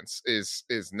turbulence is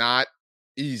not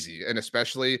easy, and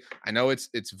especially I know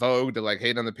it's vogue to like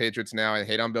hate on the Patriots now and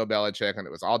hate on Bill Belichick, and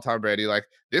it was all Tom Brady. Like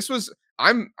this was,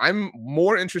 I'm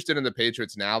more interested in the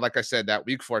Patriots now. Like I said, that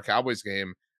Week 4 Cowboys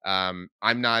game, I'm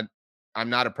not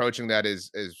approaching that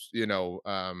as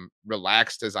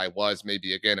relaxed as I was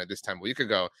maybe again at this time a week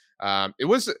ago. It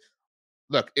was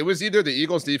either the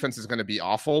Eagles defense is going to be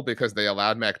awful because they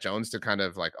allowed Mac Jones to kind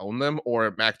of like own them,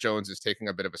 or Mac Jones is taking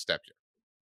a bit of a step here.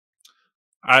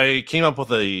 I came up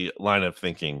with a line of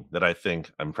thinking that I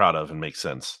think I'm proud of and makes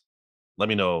sense. Let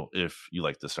me know if you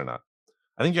like this or not.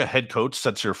 I think your head coach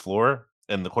sets your floor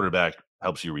and the quarterback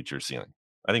helps you reach your ceiling.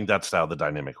 I think that's how the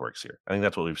dynamic works here. I think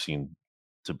that's what we've seen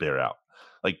to bear out.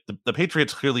 Like the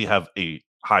Patriots clearly have a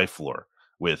high floor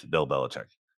with Bill Belichick,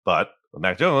 but with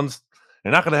Mac Jones,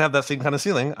 you're not going to have that same kind of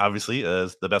ceiling, obviously,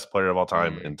 as the best player of all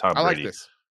time in Tom Brady. I like this.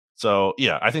 So,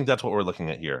 yeah, I think that's what we're looking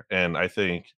at here. And I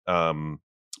think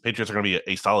Patriots are going to be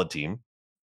a solid team.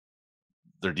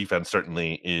 Their defense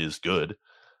certainly is good,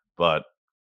 but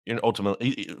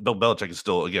ultimately, Bill Belichick is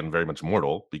still, again, very much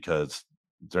mortal because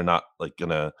they're not like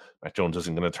Mac Jones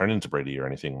isn't going to turn into Brady or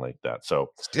anything like that. So,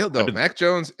 still, though, Mac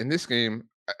Jones in this game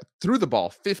threw the ball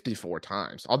 54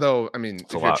 times. Although, I mean,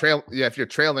 if you're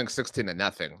trailing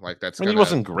 16-0, like that's. He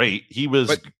wasn't great. He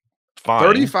was fine.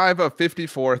 35 of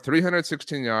 54,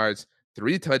 316 yards,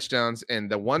 3 touchdowns, and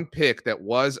the one pick that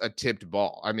was a tipped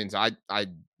ball. I mean, I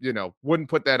wouldn't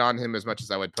put that on him as much as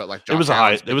I would put like Josh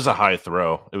Allen's it was a high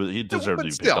throw. He deserved to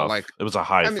be picked off. Like, it was a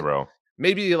high throw.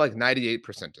 Maybe like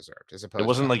 98% deserved, as opposed. It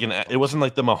wasn't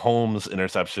like the Mahomes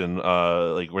interception,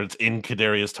 like where it's in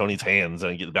Kadarius Toney's hands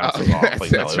and it bounces off.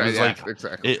 Like no, it was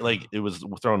exactly. It was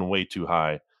thrown way too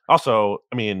high. Also,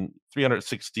 I mean,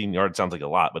 316 yards sounds like a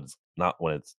lot, but it's not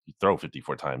when you throw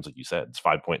 54 times, like you said. It's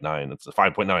 5.9. It's a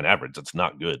 5.9 average. That's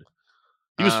not good.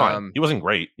 He was fine. He wasn't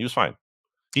great. He was fine.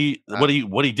 What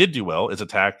he did do well is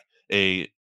attack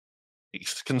a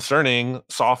concerning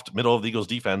soft middle of the Eagles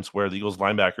defense, where the Eagles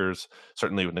linebackers,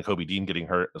 certainly with Nakobe Dean getting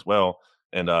hurt as well,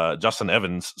 and Justin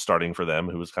Evans starting for them,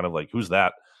 who was kind of like, who's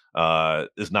that,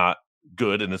 is not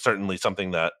good, and it's certainly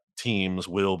something that teams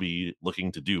will be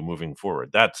looking to do moving forward.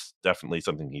 That's definitely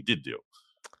something he did do.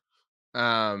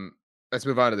 Let's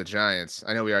move on to the Giants.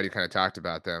 I know we already kind of talked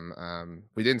about them.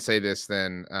 We didn't say this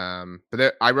then,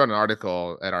 but I wrote an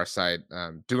article at our site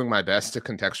doing my best to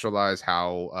contextualize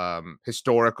how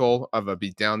historical of a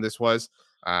beatdown this was,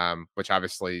 which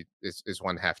obviously is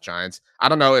one half Giants. I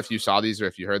don't know if you saw these or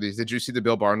if you heard these. Did you see the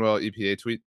Bill Barnwell EPA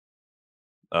tweet?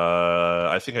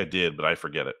 I think I did, but I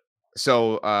forget it.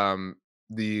 So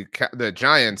the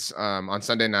Giants on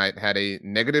Sunday night had a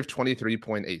negative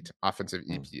 23.8 offensive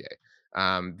EPA.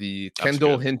 The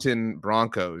Kendall Hinton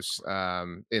Broncos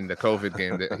in the COVID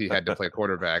game that he had to play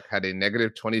quarterback had a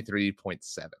negative 23.7.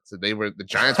 So the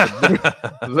Giants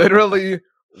were literally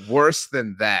worse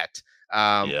than that.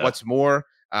 What's more,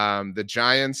 the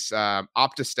Giants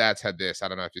OptaStats had this. I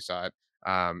don't know if you saw it.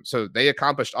 So they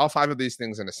accomplished all 5 of these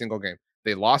things in a single game.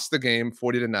 They lost the game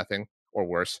 40-0 or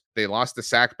worse. They lost the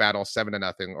sack battle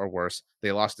 7-0 or worse.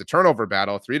 They lost the turnover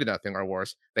battle 3-0 or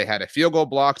worse. They had a field goal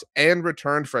blocked and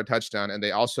returned for a touchdown, and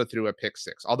they also threw a pick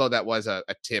 6. Although that was a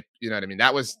tip, you know what I mean?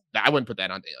 I wouldn't put that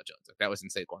on Daniel Jones. That was in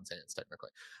Saquon's hands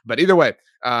technically. But either way,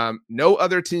 no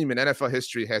other team in NFL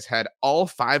history has had all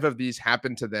 5 of these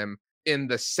happen to them in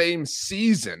the same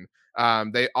season.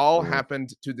 They all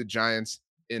happened to the Giants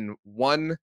in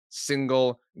one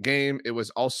single game. It was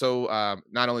also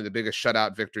not only the biggest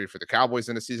shutout victory for the Cowboys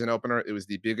in a season opener, it was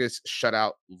the biggest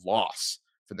shutout loss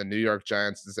for the New York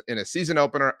Giants in a season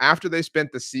opener after they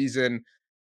spent the season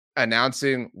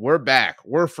announcing we're back,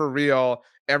 we're for real.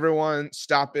 Everyone,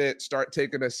 stop it, start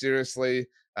taking us seriously.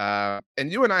 And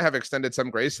you and I have extended some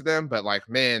grace to them, but like,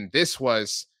 man, this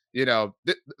was,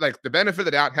 like the benefit of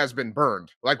the doubt has been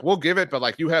burned. Like, we'll give it, but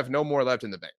like, you have no more left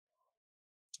in the bank.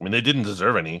 I mean, they didn't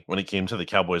deserve any when it came to the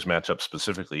Cowboys matchup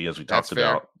specifically, as we talked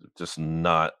about. Just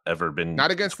not ever been. Not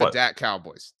against the Dak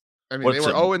Cowboys. I mean, they were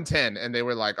 0-10, and they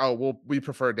were like, oh, well, we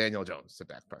prefer Daniel Jones to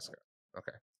Dak Prescott.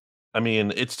 Okay. I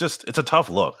mean, it's a tough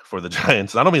look for the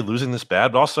Giants. Not only losing this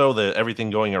bad, but also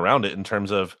everything going around it in terms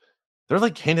of they're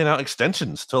like handing out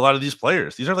extensions to a lot of these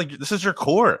players. These are like, this is your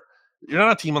core. You're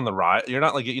not a team on the rise. You're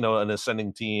not like, an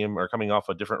ascending team or coming off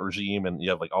a different regime and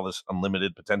you have like all this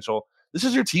unlimited potential. This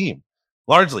is your team.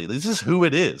 Largely, this is who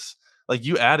it is. Like,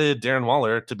 you added Darren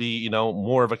Waller to be,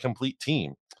 more of a complete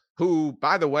team. Who,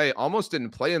 by the way, almost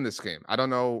didn't play in this game. I don't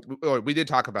know. We did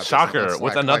talk about Shocker this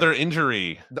with another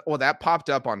injury. Well, that popped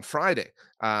up on Friday.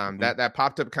 That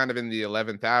popped up kind of in the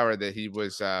 11th hour that he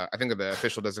was. I think the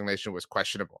official designation was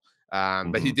questionable.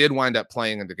 But he did wind up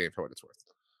playing in the game for what it's worth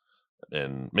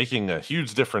and making a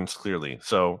huge difference. Clearly,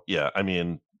 so yeah. I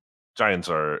mean, Giants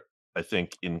are, I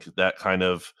think, in that kind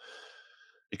of.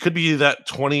 It could be that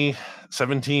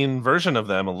 2017 version of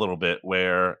them a little bit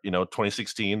where,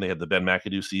 2016, they had the Ben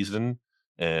McAdoo season,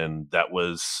 and that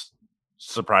was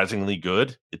surprisingly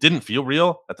good. It didn't feel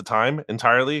real at the time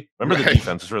entirely. Remember, The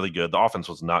defense was really good. The offense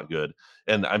was not good.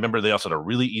 And I remember they also had a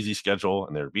really easy schedule,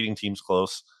 and they were beating teams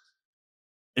close.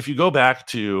 If you go back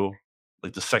to,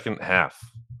 like, the second half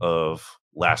of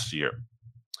last year,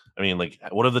 I mean, like,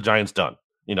 what have the Giants done?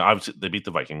 Obviously they beat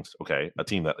the Vikings, okay, a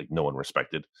team that like no one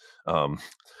respected in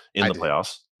the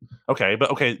playoffs. Okay, but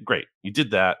okay, great. You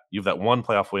did that. You have that one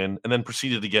playoff win and then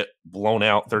proceeded to get blown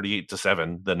out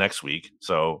 38-7 the next week.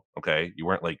 So, okay, you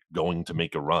weren't like going to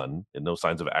make a run and no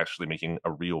signs of actually making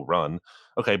a real run.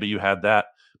 Okay, but you had that.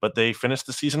 But they finished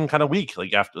the season kind of weak.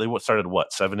 Like after they started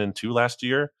 7-2 last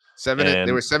year.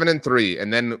 They were 7-3,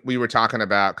 and then we were talking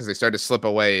about because they started to slip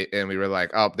away, and we were like,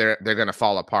 "Oh, they're going to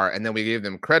fall apart." And then we gave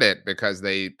them credit because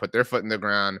they put their foot in the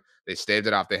ground. They staved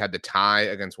it off. They had the tie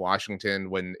against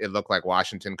Washington when it looked like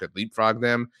Washington could leapfrog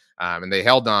them, and they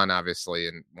held on, obviously,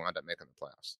 and wound up making the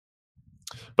playoffs.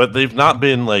 But they've not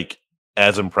been like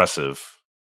as impressive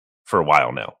for a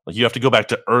while now. Like, you have to go back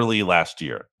to early last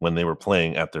year when they were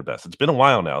playing at their best. It's been a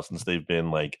while now since they've been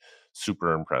like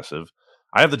super impressive.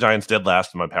 I have the Giants dead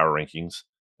last in my power rankings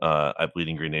at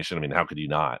Bleeding Green Nation. I mean, how could you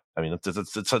not? I mean,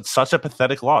 it's such a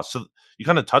pathetic loss. So you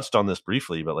kind of touched on this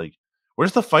briefly, but like,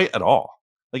 where's the fight at all?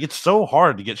 Like, it's so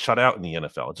hard to get shut out in the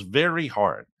NFL. It's very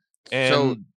hard.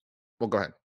 And well, go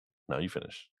ahead. No, you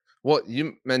finish. Well,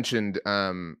 you mentioned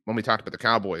when we talked about the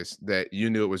Cowboys that you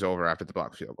knew it was over after the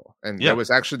blocked field goal, and that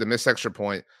was actually the missed extra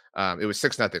point. It was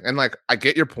 6-0, and like I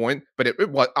get your point, but it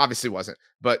obviously wasn't.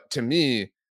 But to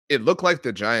me, it looked like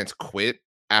the Giants quit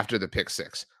after the pick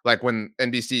six. Like when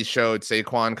NBC showed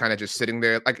Saquon kind of just sitting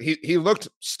there, like he looked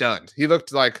stunned. He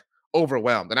looked like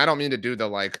overwhelmed. And I don't mean to do the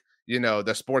like,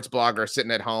 the sports blogger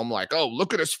sitting at home, like, oh,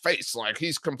 look at his face. Like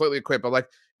he's completely quit. But like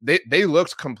they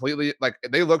looked completely like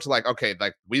okay,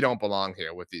 like we don't belong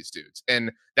here with these dudes.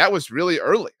 And that was really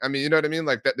early. I mean, you know what I mean?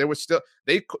 Like that there was still,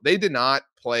 they did not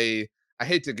play. I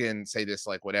hate to again say this,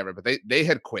 like whatever, but they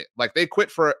had quit. Like they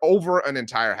quit for over an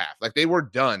entire half. Like they were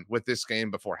done with this game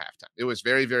before halftime. It was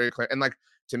very, very clear. And like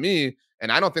to me,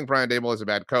 and I don't think Brian Daboll is a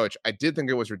bad coach. I did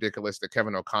think it was ridiculous that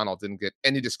Kevin O'Connell didn't get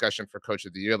any discussion for Coach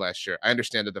of the Year last year. I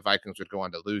understand that the Vikings would go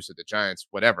on to lose to the Giants,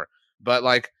 whatever. But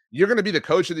like you're going to be the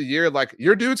Coach of the Year. Like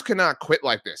your dudes cannot quit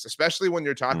like this, especially when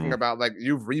you're talking about like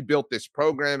you've rebuilt this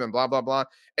program and blah, blah, blah.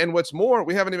 And what's more,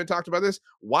 we haven't even talked about this.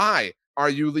 Why are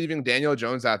you leaving Daniel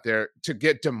Jones out there to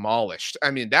get demolished?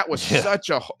 I mean, that was such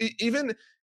a even.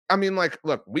 I mean, like,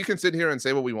 look, we can sit here and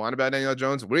say what we want about Daniel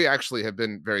Jones. We actually have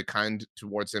been very kind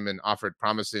towards him and offered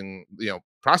promising,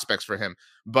 prospects for him.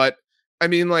 But I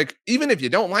mean, like, even if you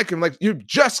don't like him, like you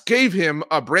just gave him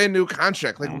a brand new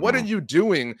contract. Like, what are you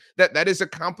doing that is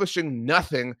accomplishing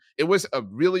nothing? It was a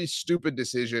really stupid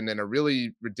decision and a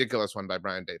really ridiculous one by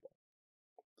Brian Daboll.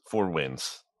 4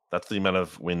 wins. That's the amount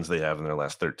of wins they have in their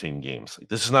last 13 games. Like,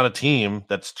 this is not a team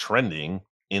that's trending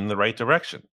in the right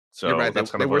direction. So you're right.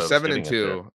 That's they were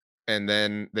 7-2, and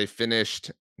then they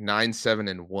finished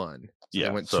 9-7-1. So they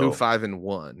went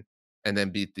 2-5-1, and then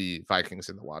beat the Vikings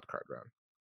in the wild card round.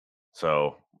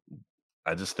 So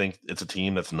I just think it's a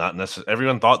team that's not necessarily.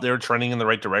 Everyone thought they were trending in the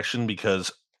right direction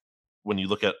because when you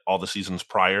look at all the seasons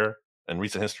prior in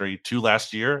recent history to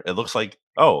last year, it looks like,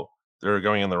 oh, they're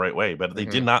going in the right way. But they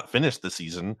did not finish the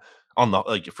season on the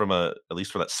at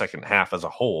least for that second half as a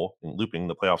whole, and looping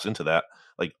the playoffs into that,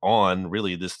 on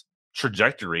really this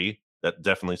trajectory that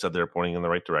definitely said they're pointing in the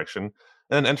right direction.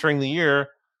 And entering the year,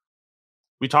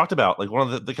 we talked about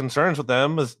one of the concerns with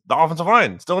them is the offensive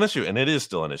line, still an issue, and it is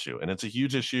still an issue, and it's a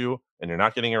huge issue, and you're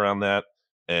not getting around that.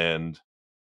 And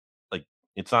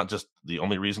it's not just the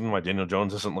only reason why Daniel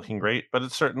Jones isn't looking great, but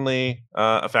it's certainly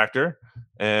a factor.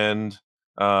 And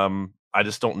I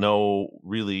just don't know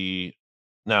really.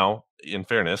 Now, in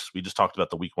fairness, we just talked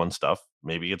about the week 1 stuff.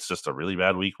 Maybe it's just a really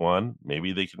bad week 1.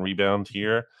 Maybe they can rebound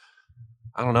here.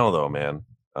 I don't know, though, man.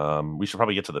 We should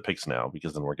probably get to the picks now,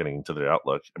 because then we're getting to their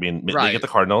outlook. I mean, they get the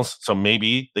Cardinals, so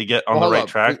maybe they get on the right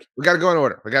track. We got to go in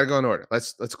order.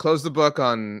 Let's close the book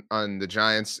on the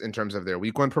Giants in terms of their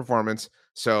week 1 performance.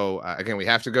 So again, we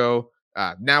have to go.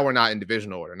 Now we're not in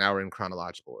divisional order. Now we're in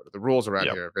chronological order. The rules around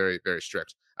here are very, very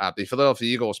strict. The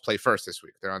Philadelphia Eagles play first this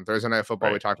week. They're on Thursday Night Football.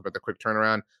 Right. We talked about the quick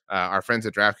turnaround. Our friends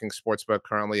at DraftKings Sportsbook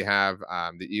currently have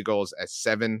the Eagles as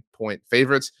 7-point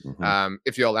favorites.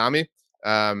 If you allow me,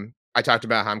 I talked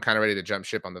about how I'm kind of ready to jump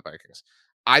ship on the Vikings.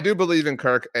 I do believe in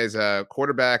Kirk as a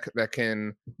quarterback that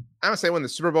can, I don't say win the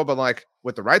Super Bowl, but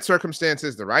with the right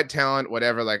circumstances, the right talent,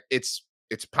 whatever,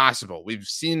 it's possible. We've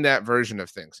seen that version of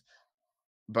things.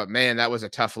 But man, that was a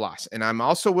tough loss. And I'm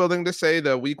also willing to say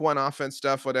the week 1 offense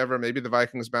stuff, whatever, maybe the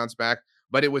Vikings bounce back.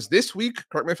 But it was this week,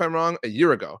 correct me if I'm wrong, a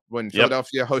year ago when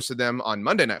Philadelphia hosted them on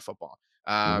Monday Night Football.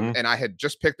 And I had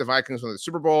just picked the Vikings for the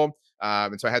Super Bowl.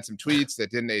 And so I had some tweets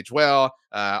that didn't age well.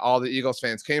 All the Eagles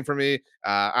fans came for me.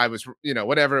 I was,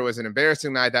 whatever. It was an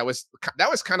embarrassing night. That was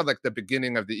kind of the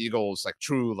beginning of the Eagles,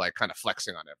 true, kind of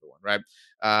flexing on everyone.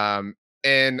 Right.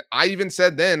 And I even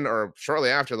said then, or shortly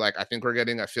after, I think we're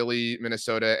getting a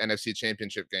Philly-Minnesota NFC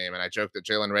Championship game. And I joked that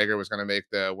Jalen Reagor was going to make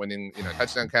the winning,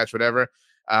 touchdown catch, whatever.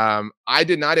 I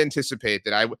did not anticipate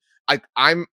that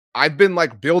I've been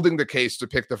building the case to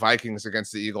pick the Vikings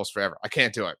against the Eagles forever. I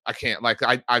can't do it. I can't.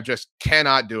 I just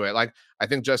cannot do it. I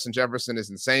think Justin Jefferson is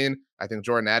insane. I think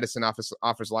Jordan Addison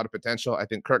offers a lot of potential. I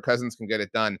think Kirk Cousins can get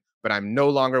it done, but I'm no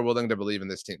longer willing to believe in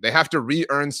this team. They have to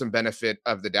re-earn some benefit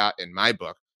of the doubt in my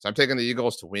book. So I'm taking the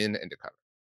Eagles to win and to cover.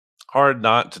 Hard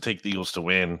not to take the Eagles to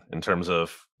win in terms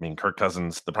of, Kirk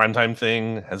Cousins, the primetime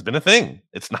thing has been a thing.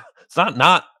 It's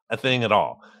not a thing at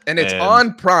all. And it's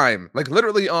on Prime,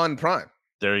 literally on Prime.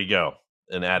 There you go.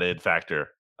 An added factor.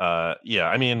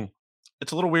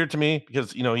 It's a little weird to me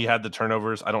because, he had the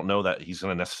turnovers. I don't know that he's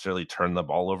going to necessarily turn the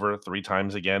ball over 3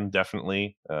 times again,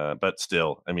 definitely. But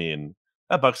still,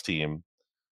 that Bucs team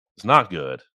is not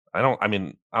good.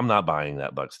 I'm not buying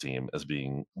that Bucs team as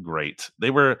being great.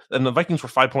 And the Vikings were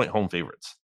 5-point home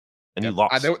favorites. And you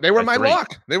lost. They were my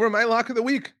lock. They were my lock of the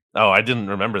week. Oh, I didn't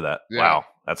remember that. Yeah. Wow,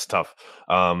 that's tough.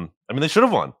 They should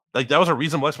have won. That was a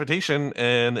reasonable expectation,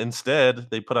 and instead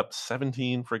they put up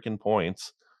 17 freaking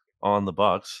points on the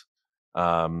Bucs.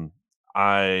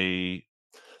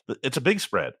 It's a big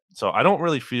spread, so I don't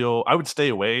really feel. I would stay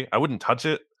away. I wouldn't touch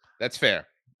it. That's fair.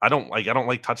 I don't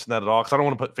like touching that at all because I don't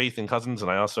want to put faith in Cousins,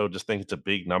 and I also just think it's a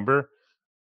big number.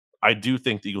 I do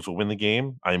think the Eagles will win the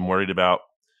game. I'm worried about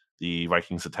the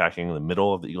Vikings attacking the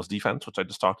middle of the Eagles defense, which I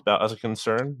just talked about as a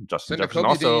concern. Justin Jefferson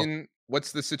also. Dean,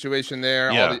 what's the situation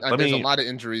there? Yeah, there's a lot of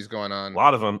injuries going on. A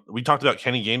lot of them. We talked about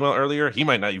Kenny Gainwell earlier. He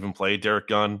might not even play. Derek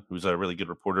Gunn, who's a really good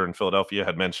reporter in Philadelphia,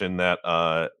 had mentioned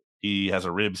that he has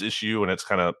a ribs issue and it's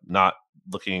kind of not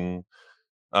looking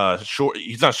sure.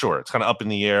 He's not sure. It's kind of up in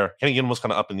the air. Kenny Gainwell's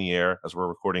kind of up in the air as we're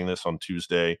recording this on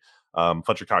Tuesday.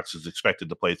 Fletcher Cox is expected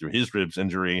to play through his ribs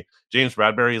injury. James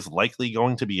Bradbury is likely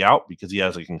going to be out because he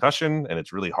has a concussion, and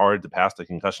it's really hard to pass the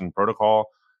concussion protocol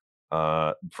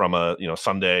from a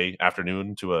Sunday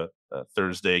afternoon to a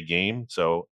Thursday game.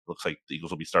 So it looks like the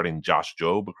Eagles will be starting Josh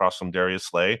Jobe across from Darius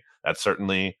Slay. That's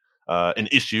certainly an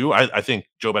issue. I think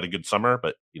Jobe had a good summer,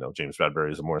 but James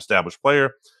Bradbury is a more established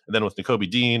player. And then with Nakobe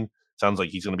Dean, sounds like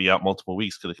he's going to be out multiple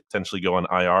weeks, could potentially go on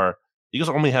IR. The Eagles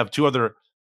only have 2 other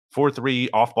 4-3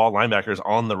 off-ball linebackers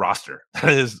on the roster.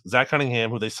 That is Zach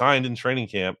Cunningham, who they signed in training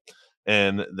camp,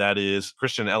 and that is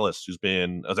Christian Ellis,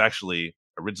 was actually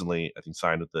originally, I think,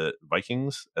 signed with the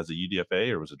Vikings as a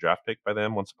UDFA or was a draft pick by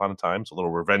them once upon a time. So a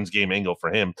little revenge game angle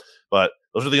for him. But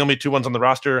those are the only 2 ones on the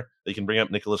roster. They can bring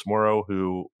up Nicholas Morrow,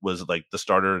 who was the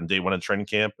starter in day 1 of training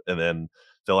camp and then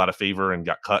fell out of favor and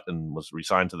got cut and was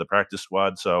re-signed to the practice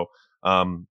squad. So,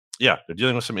 they're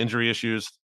dealing with some injury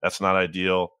issues. That's not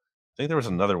ideal. I think there was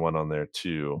another one on there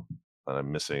too that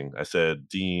I'm missing. I said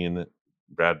Dean,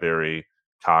 Bradbury,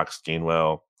 Cox,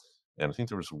 Gainwell, And I think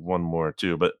there was one more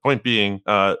too. But point being,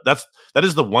 that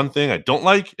is the one thing I don't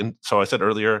like. And so I said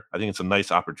earlier, I think it's a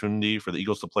nice opportunity for the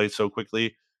Eagles to play so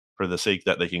quickly for the sake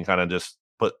that they can kind of just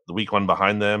put the week one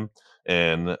behind them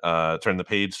and turn the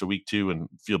page to week two and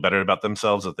feel better about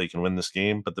themselves that they can win this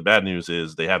game. But the bad news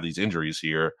is they have these injuries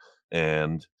here,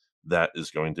 and that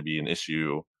is going to be an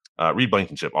issue. Reed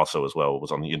Blankenship also as well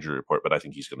was on the injury report, but I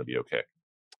think he's going to be okay.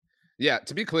 Yeah,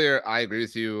 to be clear, I agree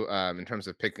with you in terms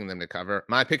of picking them to cover.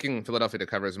 My picking Philadelphia to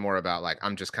cover is more about like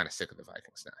I'm just kind of sick of the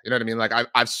Vikings now. You know what I mean? Like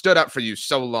I've stood up for you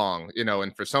so long,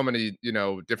 and for so many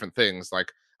different things.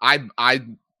 Like I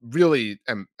really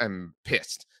am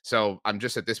pissed. So I'm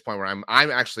just at this point where I'm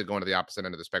actually going to the opposite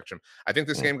end of the spectrum. I think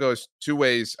this game goes two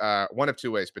ways, one of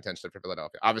two ways potentially for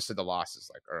Philadelphia. Obviously, the loss is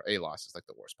a loss is like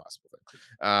the worst possible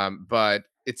thing. But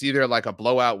it's either like a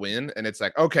blowout win, and it's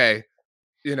like okay,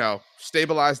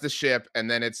 stabilize the ship. And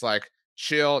then it's like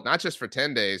chill, not just for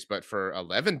 10 days, but for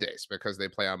 11 days because they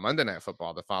play on Monday Night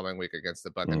Football the following week against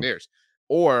the Buccaneers.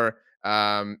 Or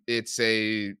it's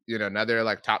another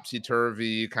like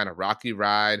topsy-turvy kind of rocky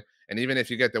ride. And even if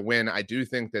you get the win, I do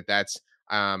think that's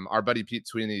our buddy Pete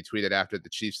Sweeney tweeted after the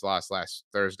Chiefs lost last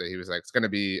Thursday. He was like, it's going to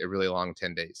be a really long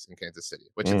 10 days in Kansas City,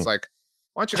 which it's like,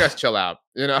 why don't you guys chill out?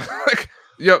 Like,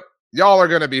 y'all are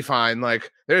going to be fine.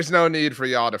 Like, there's no need for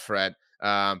y'all to fret.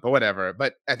 But whatever.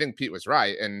 But I think Pete was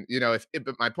right. And,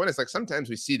 but my point is like sometimes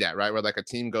we see that, right? Where like a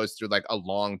team goes through like a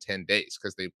long 10 days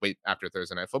because they wait after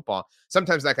Thursday Night Football.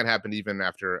 Sometimes that can happen even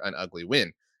after an ugly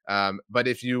win. But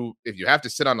if you have to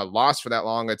sit on a loss for that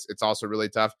long, it's also really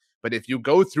tough. But if you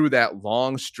go through that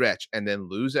long stretch and then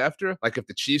lose after, like if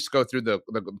the Chiefs go through the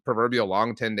proverbial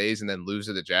long 10 days and then lose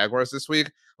to the Jaguars this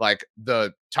week, like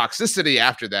the toxicity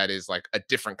after that is like a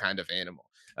different kind of animal.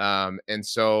 And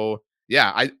so,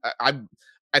 yeah,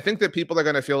 I think that people are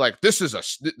going to feel like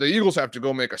the Eagles have to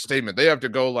go make a statement. They have to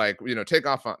go like, take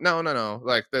off. No.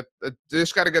 Like they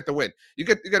just got to get the win. You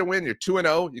got to win. You're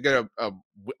 2-0. You get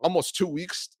almost 2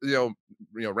 weeks,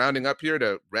 rounding up here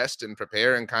to rest and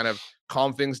prepare and kind of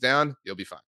calm things down. You'll be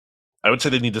fine. I would say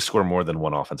they need to score more than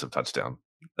one offensive touchdown.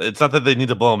 It's not that they need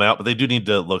to blow them out, but they do need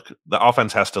to the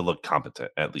offense has to look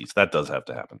competent at least. That does have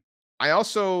to happen. I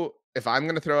also, if I'm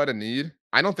going to throw out a need,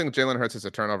 I don't think Jalen Hurts is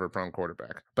a turnover-prone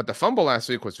quarterback. But the fumble last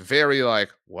week was very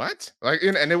like, what? Like,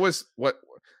 and it was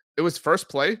first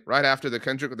play right after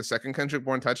the second Kendrick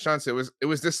Bourne touchdown. So it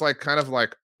was this like kind of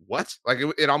like what? Like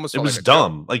it almost was like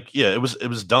dumb. Joke. Like it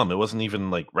was dumb. It wasn't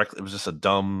even like it was just a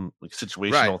dumb like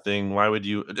situational thing. Why would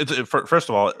you? First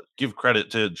of all, give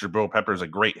credit to Jabril Peppers, a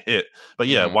great hit. But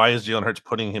yeah, why is Jalen Hurts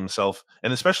putting himself?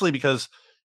 And especially because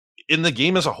in the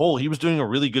game as a whole, he was doing a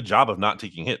really good job of not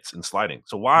taking hits and sliding.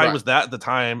 So why was that at the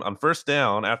time on first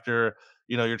down after,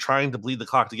 you're trying to bleed the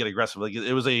clock to get aggressive? Like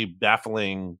it was a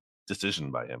baffling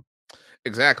decision by him.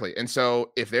 Exactly. And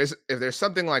so if there's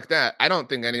something like that, I don't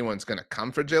think anyone's going to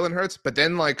come for Jalen Hurts, but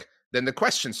then the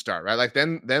questions start, right? Like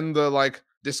then the like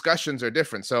discussions are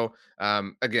different. So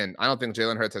again, I don't think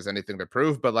Jalen Hurts has anything to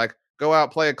prove, but like go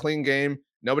out, play a clean game.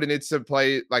 Nobody needs to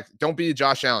play like don't be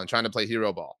Josh Allen trying to play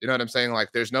hero ball. You know what I'm saying?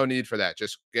 Like there's no need for that.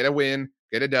 Just get a win,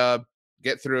 get a dub,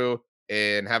 get through,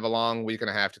 and have a long week and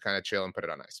a half to kind of chill and put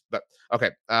it on ice. But okay,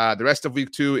 the rest of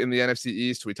week 2 in the NFC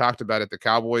East, we talked about it. The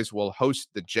Cowboys will host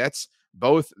the Jets.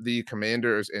 Both the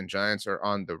Commanders and Giants are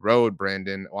on the road,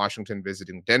 Brandon. Washington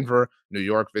visiting Denver, New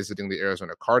York visiting the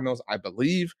Arizona Cardinals. I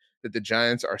believe that the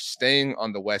Giants are staying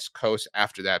on the West Coast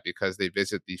after that because they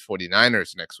visit the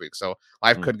 49ers next week. So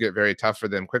life could get very tough for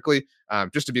them quickly.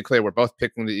 Just to be clear, we're both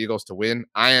picking the Eagles to win.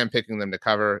 I am picking them to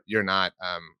cover. You're not.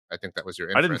 I think that was your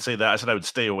inference. I didn't say that. I said I would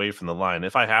stay away from the line.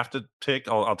 If I have to pick,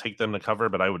 I'll take them to cover,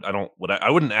 but I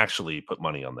wouldn't actually put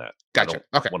money on that. Gotcha.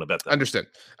 Okay. Want to bet that. Understood.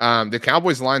 The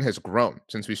Cowboys line has grown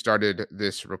since we started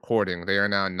this recording. They are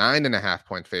now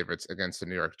 9.5-point favorites against the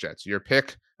New York Jets. Your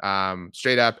pick,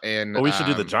 straight up. And we should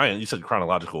do the Giants. You said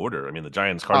chronological order. I mean, the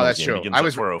Giants Cardinals game begins at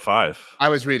 4:05. I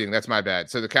was reading. That's my bad.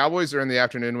 So the Cowboys are in the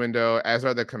afternoon window, as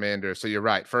are the Commanders. So you're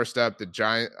right. First up, the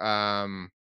Giants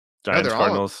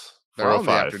Cardinals. They're all in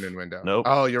the afternoon window. Nope.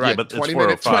 Oh, you're right. Yeah, but 20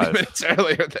 minutes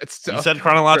earlier. That's so. You said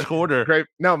chronological order. Great.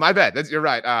 No, my bad. You're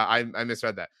right. I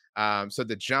misread that. So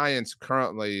the Giants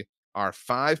currently are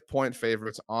 5-point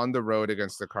favorites on the road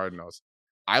against the Cardinals.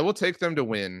 I will take them to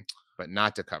win, but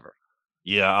not to cover.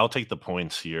 Yeah, I'll take the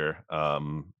points here.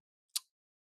 Same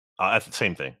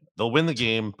thing. They'll win the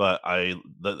game, but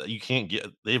you can't get.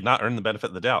 They've not earned the benefit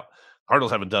of the doubt.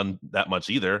 Cardinals haven't done that much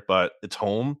either, but it's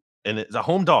home. And it's a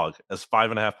home dog as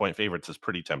 5.5-point favorites is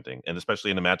pretty tempting. And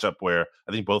especially in a matchup where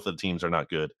I think both of the teams are not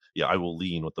good. Yeah, I will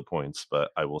lean with the points,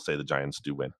 but I will say the Giants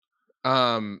do win.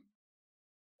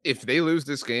 If they lose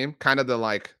this game, kind of the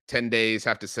like 10 days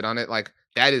have to sit on it. Like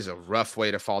that is a rough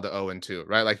way to fall to 0-2,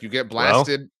 right? Like you get Well,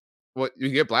 blasted. What you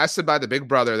get blasted by the big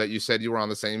brother that you said you were on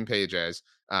the same page as,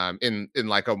 in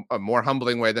like a more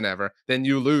humbling way than ever. Then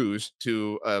you lose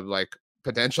to like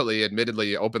potentially,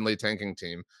 admittedly, openly tanking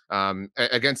team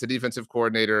against the defensive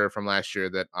coordinator from last year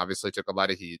that obviously took a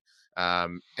lot of heat.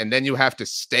 And then you have to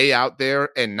stay out there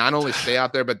and not only stay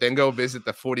out there, but then go visit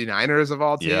the 49ers of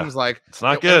all yeah, teams. Like, it's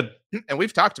not good. and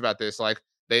we've talked about this. Like,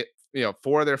 they,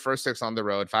 4 of their first 6 on the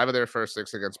road, 5 of their first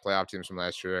 6 against playoff teams from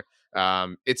last year.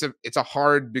 It's a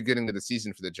hard beginning of the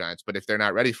season for the Giants, but if they're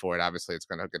not ready for it, obviously it's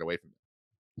going to get away from them.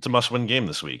 It's a must-win game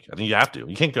this week. I think you have to.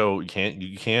 You can't go.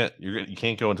 You can't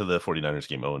go into the 49ers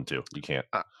game 0-2. You can't.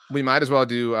 We might as well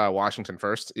do Washington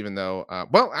first, even though,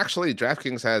 well, actually,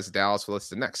 DraftKings has Dallas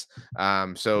listed next.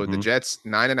 So the Jets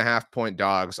 9.5-point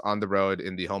dogs on the road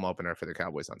in the home opener for the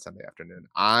Cowboys on Sunday afternoon.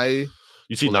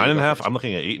 You see 9.5. I'm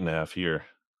looking at 8.5 here.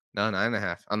 No,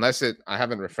 9.5. Unless I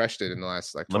haven't refreshed it in the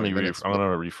last like 20 minutes. I'm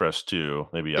gonna refresh too.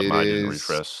 Maybe mine didn't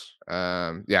refresh.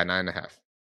 Yeah, 9.5.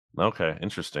 Okay,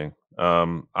 interesting.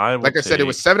 I said, it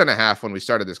was 7.5 when we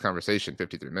started this conversation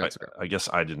 53 minutes ago. I guess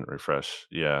I didn't refresh.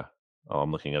 Yeah. Oh,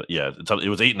 I'm looking at it. Yeah, it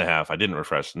was 8.5. I didn't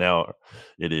refresh. Now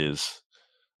it is.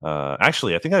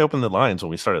 Actually, I think I opened the lines when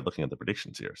we started looking at the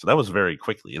predictions here, so that was very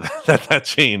quickly that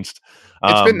changed.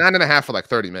 It's been 9.5 for like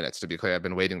 30 minutes. To be clear, I've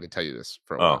been waiting to tell you this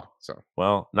for a while. So,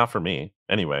 well, not for me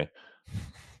anyway.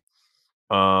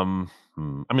 I mean,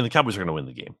 the Cowboys are going to win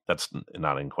the game. That's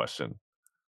not in question.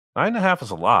 9.5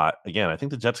 is a lot. Again, I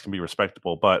think the Jets can be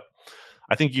respectable, but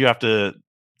I think you have to.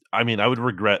 I mean, I would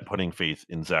regret putting faith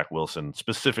in Zach Wilson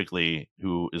specifically,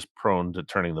 who is prone to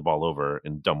turning the ball over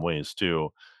in dumb ways too.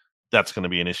 That's going to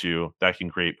be an issue. That can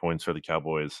create points for the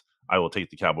Cowboys. I will take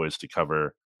the Cowboys to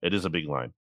cover. It is a big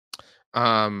line.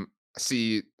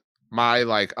 See,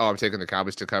 my I'm taking the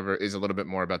Cowboys to cover is a little bit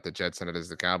more about the Jets than it is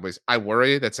the Cowboys. I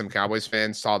worry that some Cowboys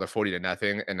fans saw the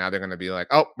 40-0 and now they're going to be like,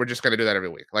 oh, we're just going to do that every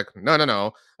week. Like,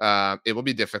 no. It will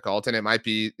be difficult and it might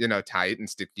be, tight and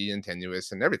sticky and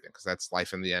tenuous and everything because that's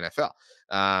life in the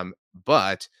NFL.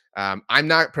 But I'm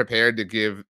not prepared to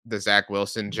give the Zach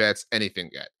Wilson Jets anything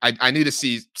yet. I need to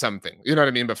see something, you know what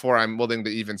I mean, before I'm willing to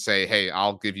even say, hey,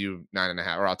 I'll give you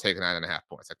 9.5 or I'll take 9.5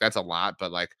 points. Like, that's a lot,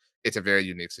 but like, it's a very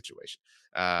unique situation.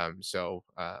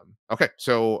 Okay.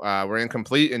 So we're in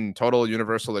complete and total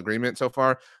universal agreement so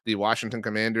far. The Washington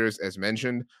Commanders, as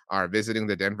mentioned, are visiting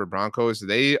the Denver Broncos.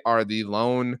 They are the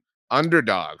lone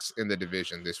underdogs in the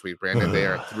division this week, Brandon. They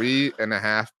are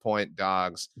 3.5-point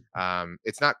dogs.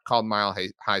 It's not called Mile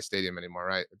High Stadium anymore,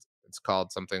 right? It's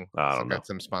called something. I don't know. Got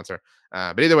some sponsor.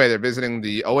 But either way, they're visiting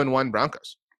the 0-1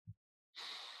 Broncos.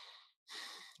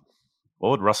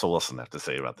 What would Russell Wilson have to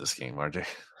say about this game, RJ?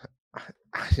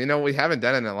 We haven't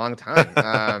done it in a long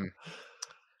time.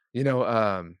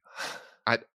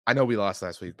 I know we lost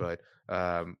last week, but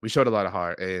we showed a lot of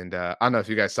heart. And I don't know if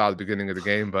you guys saw the beginning of the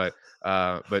game, but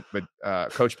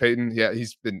Coach Payton, yeah,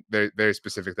 he's been very, very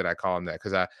specific that I call him that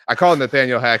because I call him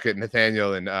Nathaniel Hackett,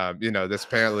 Nathaniel, and that's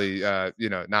apparently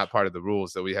not part of the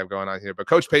rules that we have going on here. But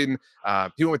Coach Payton,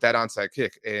 he went with that onside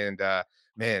kick, and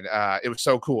man, it was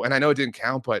so cool. And I know it didn't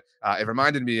count, but it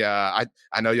reminded me, I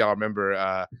know y'all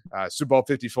remember Super Bowl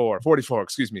 44,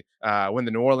 excuse me, when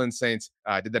the New Orleans Saints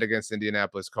did that against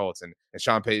Indianapolis Colts. And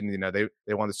Sean Payton,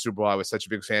 they won the Super Bowl. I was such a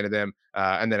big fan of them.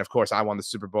 And then, of course, I won the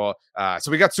Super Bowl.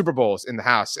 So we got Super Bowls in the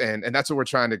house, and that's what we're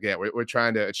trying to get. We're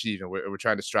trying to achieve, and we're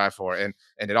trying to strive for. And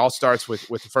it all starts with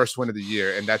the first win of the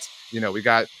year. And that's, we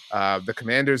got the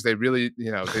Commanders. They really,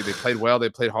 they played well. They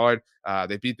played hard.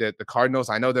 They beat the Cardinals.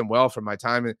 I know them well from my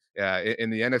time in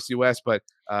the NFC West, but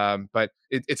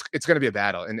it's going to be a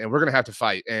battle, and we're going to have to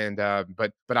fight. And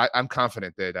but I'm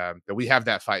confident that we have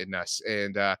that fight in us.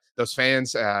 And those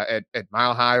fans at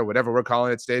Mile High or whatever we're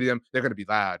calling it stadium, they're going to be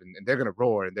loud and they're going to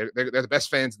roar. And they're the best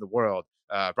fans in the world.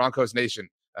 Broncos Nation,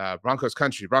 Broncos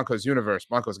Country, Broncos Universe,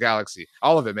 Broncos Galaxy,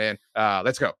 all of it, man.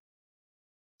 Let's go.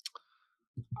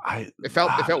 It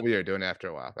felt weird doing it after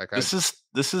a while. Like this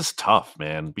is tough,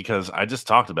 man, because I just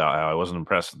talked about how I wasn't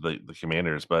impressed with the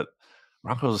Commanders, but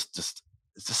Broncos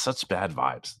it's just such bad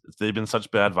vibes. They've been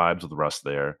such bad vibes with Russ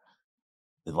there.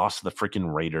 They lost to the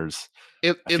freaking Raiders.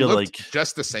 It looked like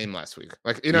just the same last week.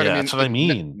 Like, what I mean? That's what I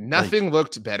mean. Nothing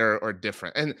looked better or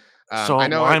different. And so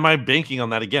why am I banking on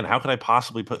that again? How could I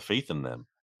possibly put faith in them?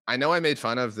 I know I made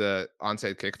fun of the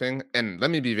onside kick thing, and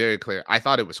let me be very clear. I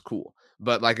thought it was cool.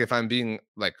 But like, if I'm being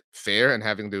like fair and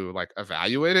having to like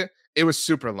evaluate it, it was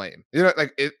super lame.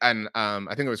 Like it. And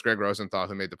I think it was Greg Rosenthal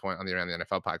who made the point on the Around the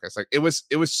NFL podcast. Like it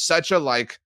was such a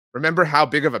like, remember how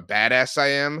big of a badass I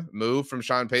am move from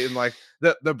Sean Payton. Like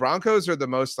the Broncos are the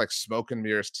most like smoke and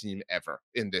mirrors team ever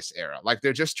in this era. Like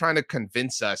they're just trying to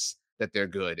convince us that they're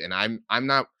good, and I'm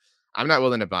not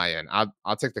willing to buy in.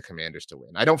 I'll take the Commanders to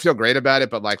win. I don't feel great about it,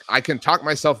 but like I can talk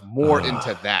myself more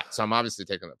into that, so I'm obviously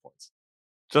taking the points.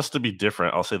 Just to be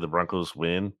different, I'll say the Broncos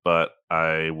win, but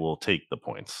I will take the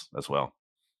points as well.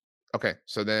 Okay,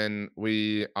 so then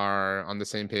we are on the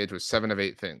same page with 7 of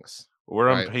 8 things. We're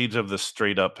on right? page of the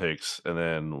straight up picks, and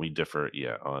then we differ,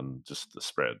 on just the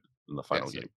spread in the final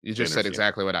So game. you just said Fantasy.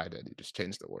 exactly what I did. You just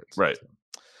changed the words. Right.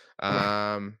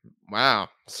 Wow.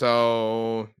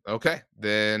 So okay,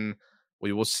 then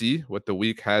we will see what the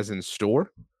week has in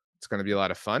store. It's going to be a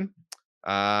lot of fun.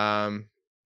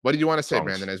 What do you want to say, Songs.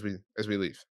 Brandon, as we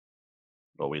leave?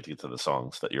 Well, wait to get to the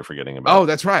songs that you're forgetting about. Oh,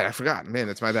 that's right. I forgot. Man,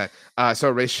 that's my bad.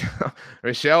 So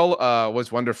Rachel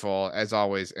was wonderful as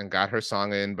always and got her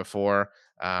song in before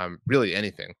really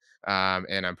anything.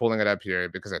 And I'm pulling it up here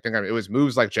because I think it was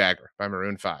 "Moves Like Jagger" by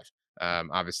Maroon 5.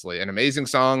 Obviously, an amazing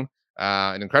song,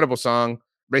 an incredible song.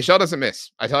 Rachel doesn't miss.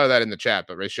 I tell her that in the chat,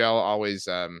 but Rachel always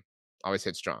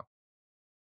hits strong.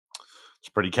 It's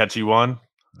a pretty catchy one.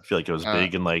 I feel like it was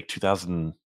big in like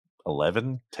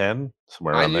 2011, 10,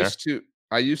 somewhere around there.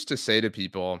 I used to say to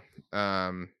people,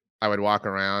 I would walk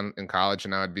around in college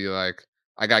and I would be like,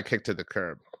 I got kicked to the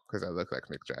curb because I look like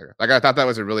Mick Jagger. Like I thought that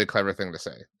was a really clever thing to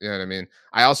say. You know what I mean?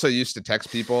 I also used to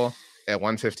text people at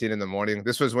 1:15 in the morning.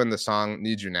 This was when the song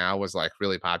 "Need You Now" was like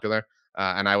really popular.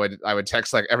 And I would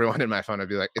text like everyone in my phone. I'd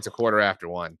be like, it's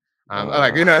 1:15.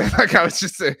 Like, like I was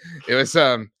just, it was,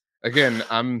 again,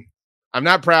 I'm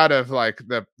not proud of like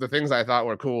the things I thought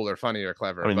were cool or funny or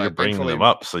clever. I mean, but you're bringing them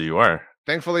up, so you are.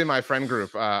 Thankfully, my friend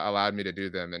group allowed me to do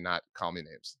them and not call me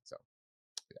names. So,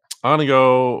 yeah. I'm gonna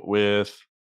go with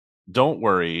 "Don't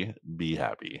Worry, Be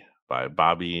Happy" by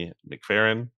Bobby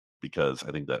McFerrin because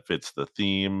I think that fits the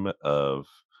theme of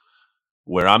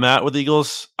where I'm at with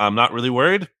Eagles. I'm not really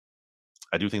worried.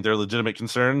 I do think there are legitimate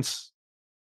concerns,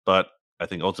 but I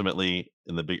think ultimately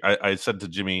in the big, I said to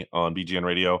Jimmy on BGN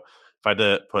Radio, if I had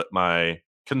to put my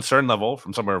concern level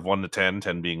from somewhere of 1 to 10,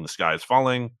 10 being the sky is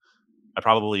falling, I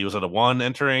probably was at a 1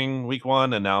 entering week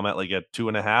 1, and now I'm at like a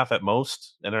 2.5 at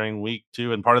most entering week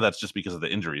 2. And part of that's just because of the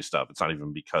injury stuff. It's not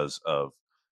even because of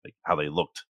like how they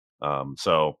looked.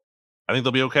 So I think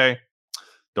they'll be okay.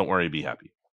 Don't worry, be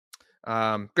happy.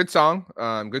 Good song.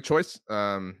 Good choice.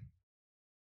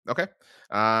 Okay.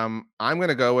 I'm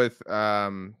gonna go with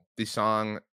the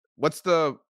song.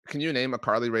 Can you name a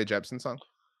Carly Rae Jepsen song?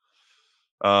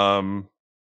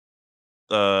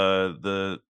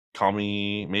 The Call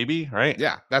Me Maybe, right?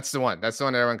 Yeah, that's the one. That's the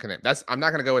one everyone can name. I'm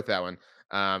not gonna go with that one.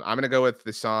 I'm gonna go with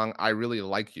the song "I Really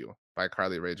Like You" by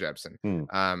Carly Rae Jepsen.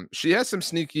 She has some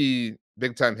sneaky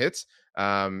big time hits.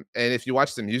 And if you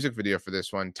watch the music video for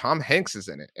this one, Tom Hanks is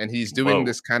in it, and he's doing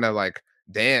this kind of like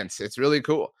dance. It's really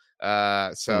cool.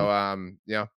 That's where I'm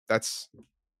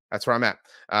at.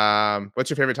 What's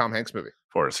your favorite Tom Hanks movie?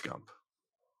 Forrest Gump.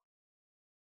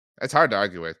 It's hard to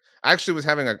argue with. I actually was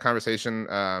having a conversation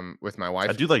with my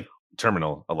wife. I do like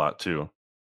Terminal a lot too.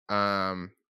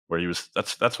 Where he was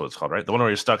that's what it's called, right? The one where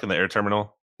you're stuck in the air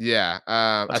terminal. Yeah.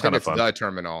 I think it's fun. The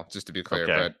Terminal, just to be clear.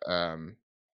 Okay. But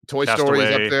Toy Story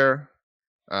is up there.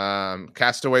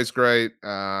 Castaway's great.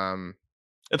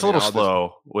 It's a little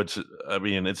slow, which I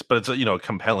mean, it's a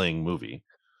compelling movie.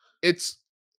 I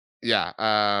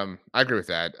agree with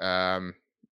that.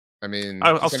 I mean,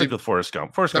 I'll stick with Forrest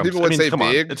Gump. Forrest Gump. People would say come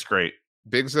Big. On, it's great.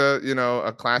 Big's a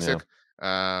classic.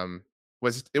 Yeah.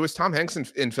 It was Tom Hanks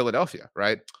in Philadelphia,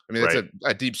 right? I mean, it's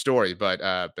a deep story, but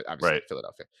obviously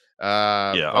Philadelphia.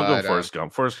 I'll go Forrest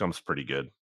Gump. Forrest Gump's pretty good.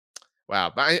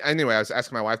 Wow. But anyway, I was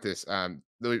asking my wife this.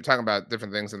 We were talking about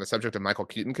different things, and the subject of Michael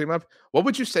Keaton came up. What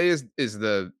would you say is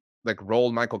the like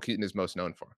role Michael Keaton is most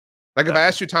known for? Like if I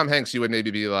asked you Tom Hanks, you would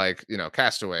maybe be like,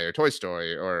 Castaway or Toy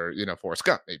Story or Forrest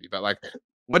Gump, maybe. But like,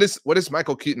 what is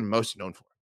Michael Keaton most known for?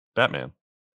 Batman.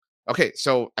 Okay,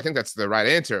 so I think that's the right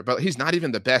answer, but he's not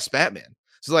even the best Batman.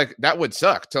 So like that would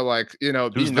suck to like, be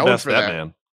known for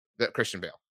Batman? That Christian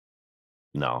Bale.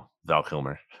 No, Val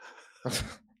Kilmer.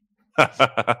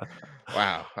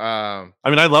 Wow. I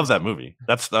mean, I love that movie.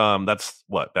 That's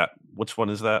which one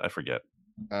is that? I forget.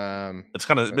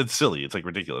 It's silly. It's like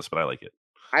ridiculous, but I like it.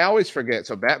 I always forget.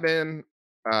 So Batman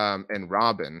and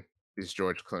Robin is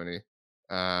George Clooney.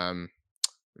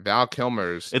 Val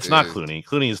Kilmer's. It's not Clooney.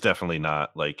 Clooney is definitely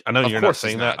not like. I know you're not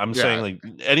saying that. I'm saying like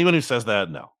anyone who says that,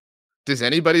 no. Does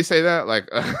anybody say that? Like,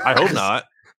 I hope not.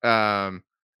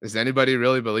 Does anybody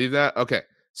really believe that? Okay,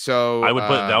 so I would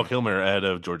put Val Kilmer ahead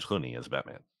of George Clooney as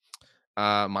Batman.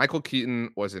 Michael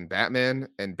Keaton was in Batman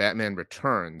and Batman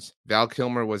Returns. Val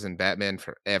Kilmer was in Batman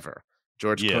Forever.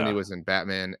 George Clooney was in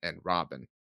Batman and Robin.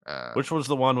 Which was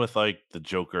the one with like the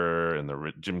Joker and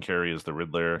the Jim Carrey as the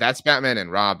Riddler? That's Batman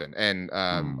and Robin, and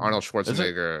Arnold Is it?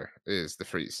 Schwarzenegger is the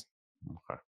Freeze.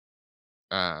 Okay.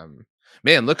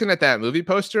 Man, looking at that movie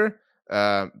poster,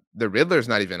 the Riddler's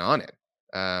not even on it.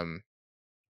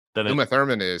 Then Uma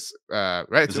Thurman is right.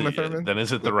 It's Uma Thurman. Then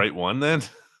is it the right one then?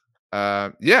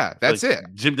 Yeah, that's Like, it.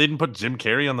 They didn't put Jim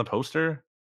Carrey on the poster.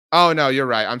 Oh no, you're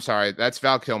right. I'm sorry. That's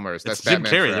Val Kilmer's. That's It's Jim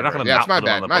Batman Carrey. Forever. They're not going to Yeah, not it's my put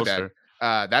him on bad. the My poster.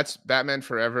 bad. That's Batman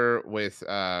Forever with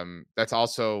that's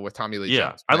also with Tommy Lee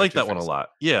Yeah, Jones. I like that one a lot.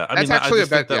 Yeah, I That's mean, actually I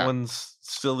just think that yeah. one's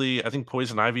silly. I think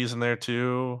Poison Ivy's in there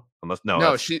too. Unless No,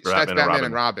 that's that's Batman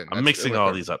and Robin. I'm That's mixing Uma all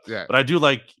Thurman. these up. Yeah. But I do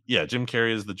like, Jim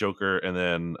Carrey as the Joker, and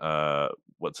then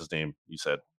what's his name? You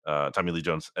said Tommy Lee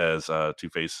Jones as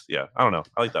Two-Face. Yeah, I don't know.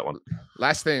 I like that one.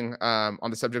 Last thing, on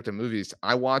the subject of movies,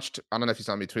 I watched, I don't know if you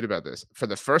saw me tweet about this, for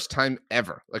the first time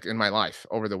ever, like in my life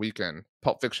over the weekend,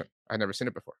 Pulp Fiction. I'd never seen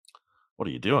it before. What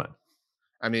are you doing?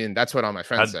 I mean, that's what all my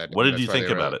friends said. What did you think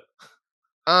about it?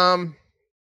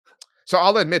 So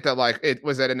I'll admit that like it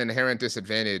was at an inherent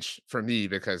disadvantage for me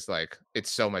because like it's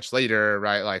so much later,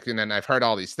 right? Like, and then I've heard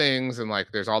all these things and like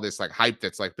there's all this like hype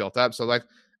that's like built up. So like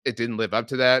it didn't live up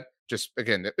to that. Just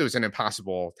again, it was an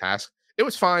impossible task. It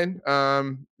was fine. You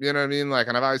know what I mean? Like,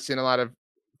 and I've always seen a lot of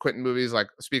Quentin movies. Like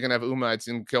speaking of Uma, I'd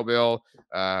seen Kill Bill,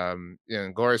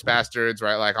 Glorious Bastards,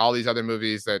 right? Like all these other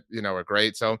movies that are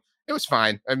great. So it was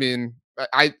fine. I mean,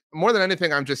 I more than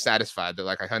anything, I'm just satisfied that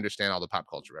like I understand all the pop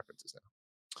culture references now.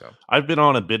 So I've been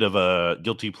on a bit of a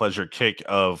guilty pleasure kick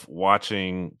of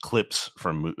watching clips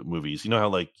from movies. You know how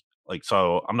like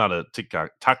so I'm not a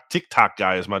TikTok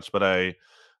guy as much, but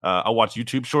I'll watch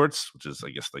YouTube shorts, which is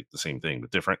I guess like the same thing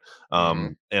but different.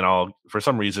 And I'll for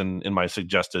some reason in my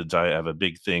suggested I have a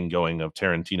big thing going of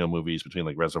Tarantino movies between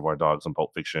like Reservoir Dogs and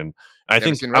Pulp Fiction. I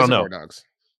think I don't know. Dogs.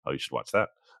 Oh, you should watch that.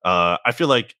 I feel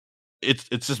like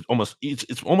it's just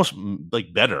almost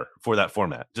like better for that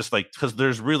format, just like because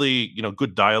there's really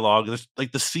good dialogue. There's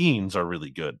like the scenes are really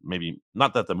good. Maybe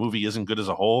not that the movie isn't good as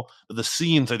a whole, but the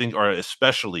scenes I think are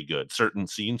especially good. Certain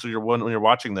scenes, so when you're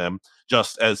watching them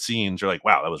just as scenes, you're like,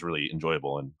 wow, that was really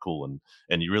enjoyable and cool,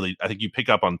 and you really I think you pick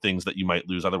up on things that you might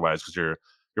lose otherwise because your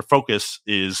focus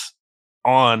is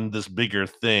on this bigger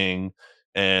thing,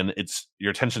 and it's your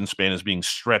attention span is being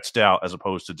stretched out as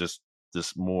opposed to just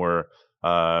this more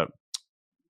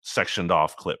sectioned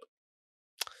off clip.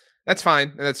 That's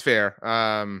fine. That's fair.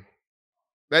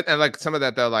 That and like some of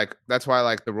that though, like that's why I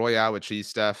like the Royale with cheese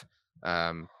stuff.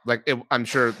 Like I'm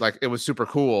sure like it was super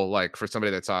cool, like for somebody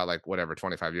that saw it like whatever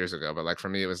 25 years ago. But like for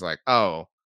me, it was like, oh,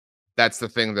 that's the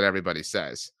thing that everybody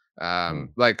says. I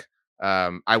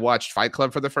watched Fight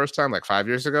Club for the first time like 5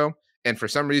 years ago, and for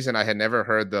some reason I had never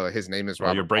heard his name is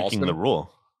Robert. You're breaking Paulson. the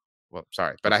rule. Well,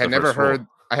 sorry, but I had never heard.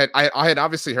 I had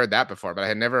obviously heard that before, but I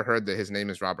had never heard that his name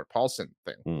is Robert Paulson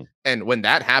thing. And when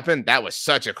that happened, that was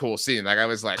such a cool scene. Like I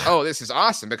was like, oh, this is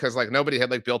awesome because like nobody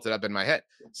had like built it up in my head.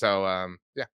 So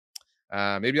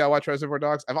maybe I'll watch Reservoir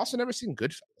Dogs. I've also never seen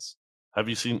Goodfellas. Have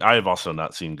you seen? I have also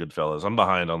not seen Goodfellas. I'm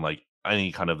behind on like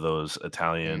any kind of those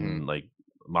Italian like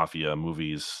mafia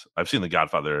movies. I've seen The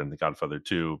Godfather and The Godfather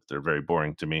 2. They're very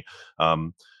boring to me.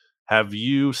 Have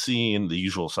you seen The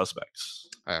Usual Suspects?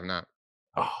 I have not.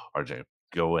 Oh, RJ.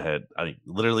 Go ahead. I mean,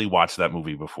 literally watch that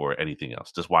movie before anything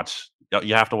else. Just watch.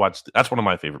 You have to watch. That's one of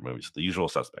my favorite movies, The Usual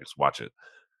Suspects. Watch it.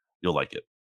 You'll like it.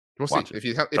 We'll see. If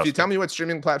you tell me what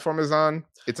streaming platform it's on.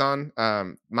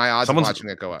 My odds of watching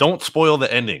it go up. Don't spoil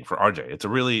the ending for RJ. It's a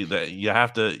really you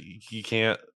have to. You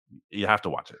can't. You have to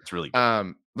watch it. It's really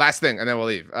good. Last thing, and then we'll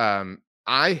leave.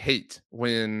 I hate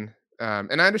when.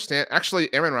 And I understand.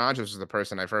 Actually, Aaron Rodgers was the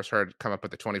person I first heard come up with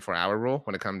the 24-hour rule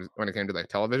when it came to like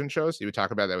television shows. He would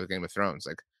talk about that with Game of Thrones.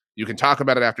 Like you can talk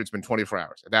about it after it's been 24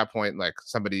 hours. At that point, like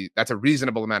that's a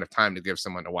reasonable amount of time to give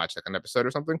someone to watch like an episode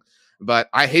or something. But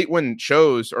I hate when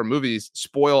shows or movies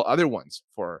spoil other ones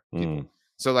for people.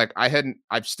 So like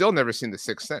I've still never seen The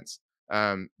Sixth Sense.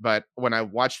 But when I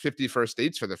watched 50 First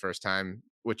Dates for the first time,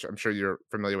 which I'm sure you're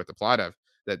familiar with the plot of,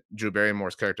 that Drew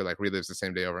Barrymore's character like relives the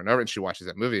same day over and over, and she watches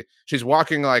that movie. She's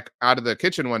walking like out of the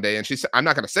kitchen one day, and I'm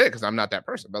not going to say it because I'm not that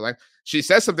person, but like she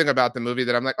says something about the movie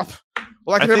that I'm like, oh,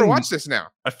 well, I can never watch this now.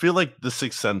 I feel like The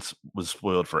Sixth Sense was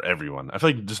spoiled for everyone. I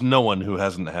feel like there's no one who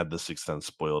hasn't had The Sixth Sense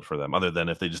spoiled for them, other than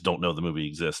if they just don't know the movie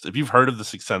exists. If you've heard of The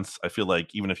Sixth Sense, I feel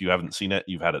like even if you haven't seen it,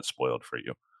 you've had it spoiled for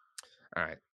you. All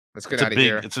right. Let's get out of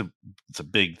here. It's a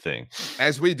big thing.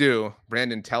 As we do,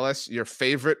 Brandon, tell us your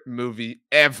favorite movie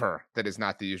ever that is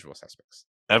not The Usual Suspects.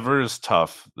 Ever is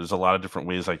tough. There's a lot of different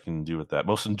ways I can do with that.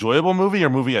 Most enjoyable movie or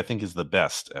movie I think is the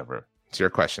best ever? It's your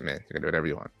question, man. You can do whatever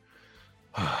you want.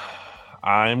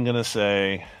 I'm going to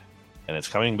say, and it's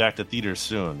coming back to theaters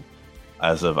soon,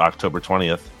 as of October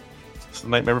 20th. It's the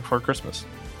Nightmare Before Christmas.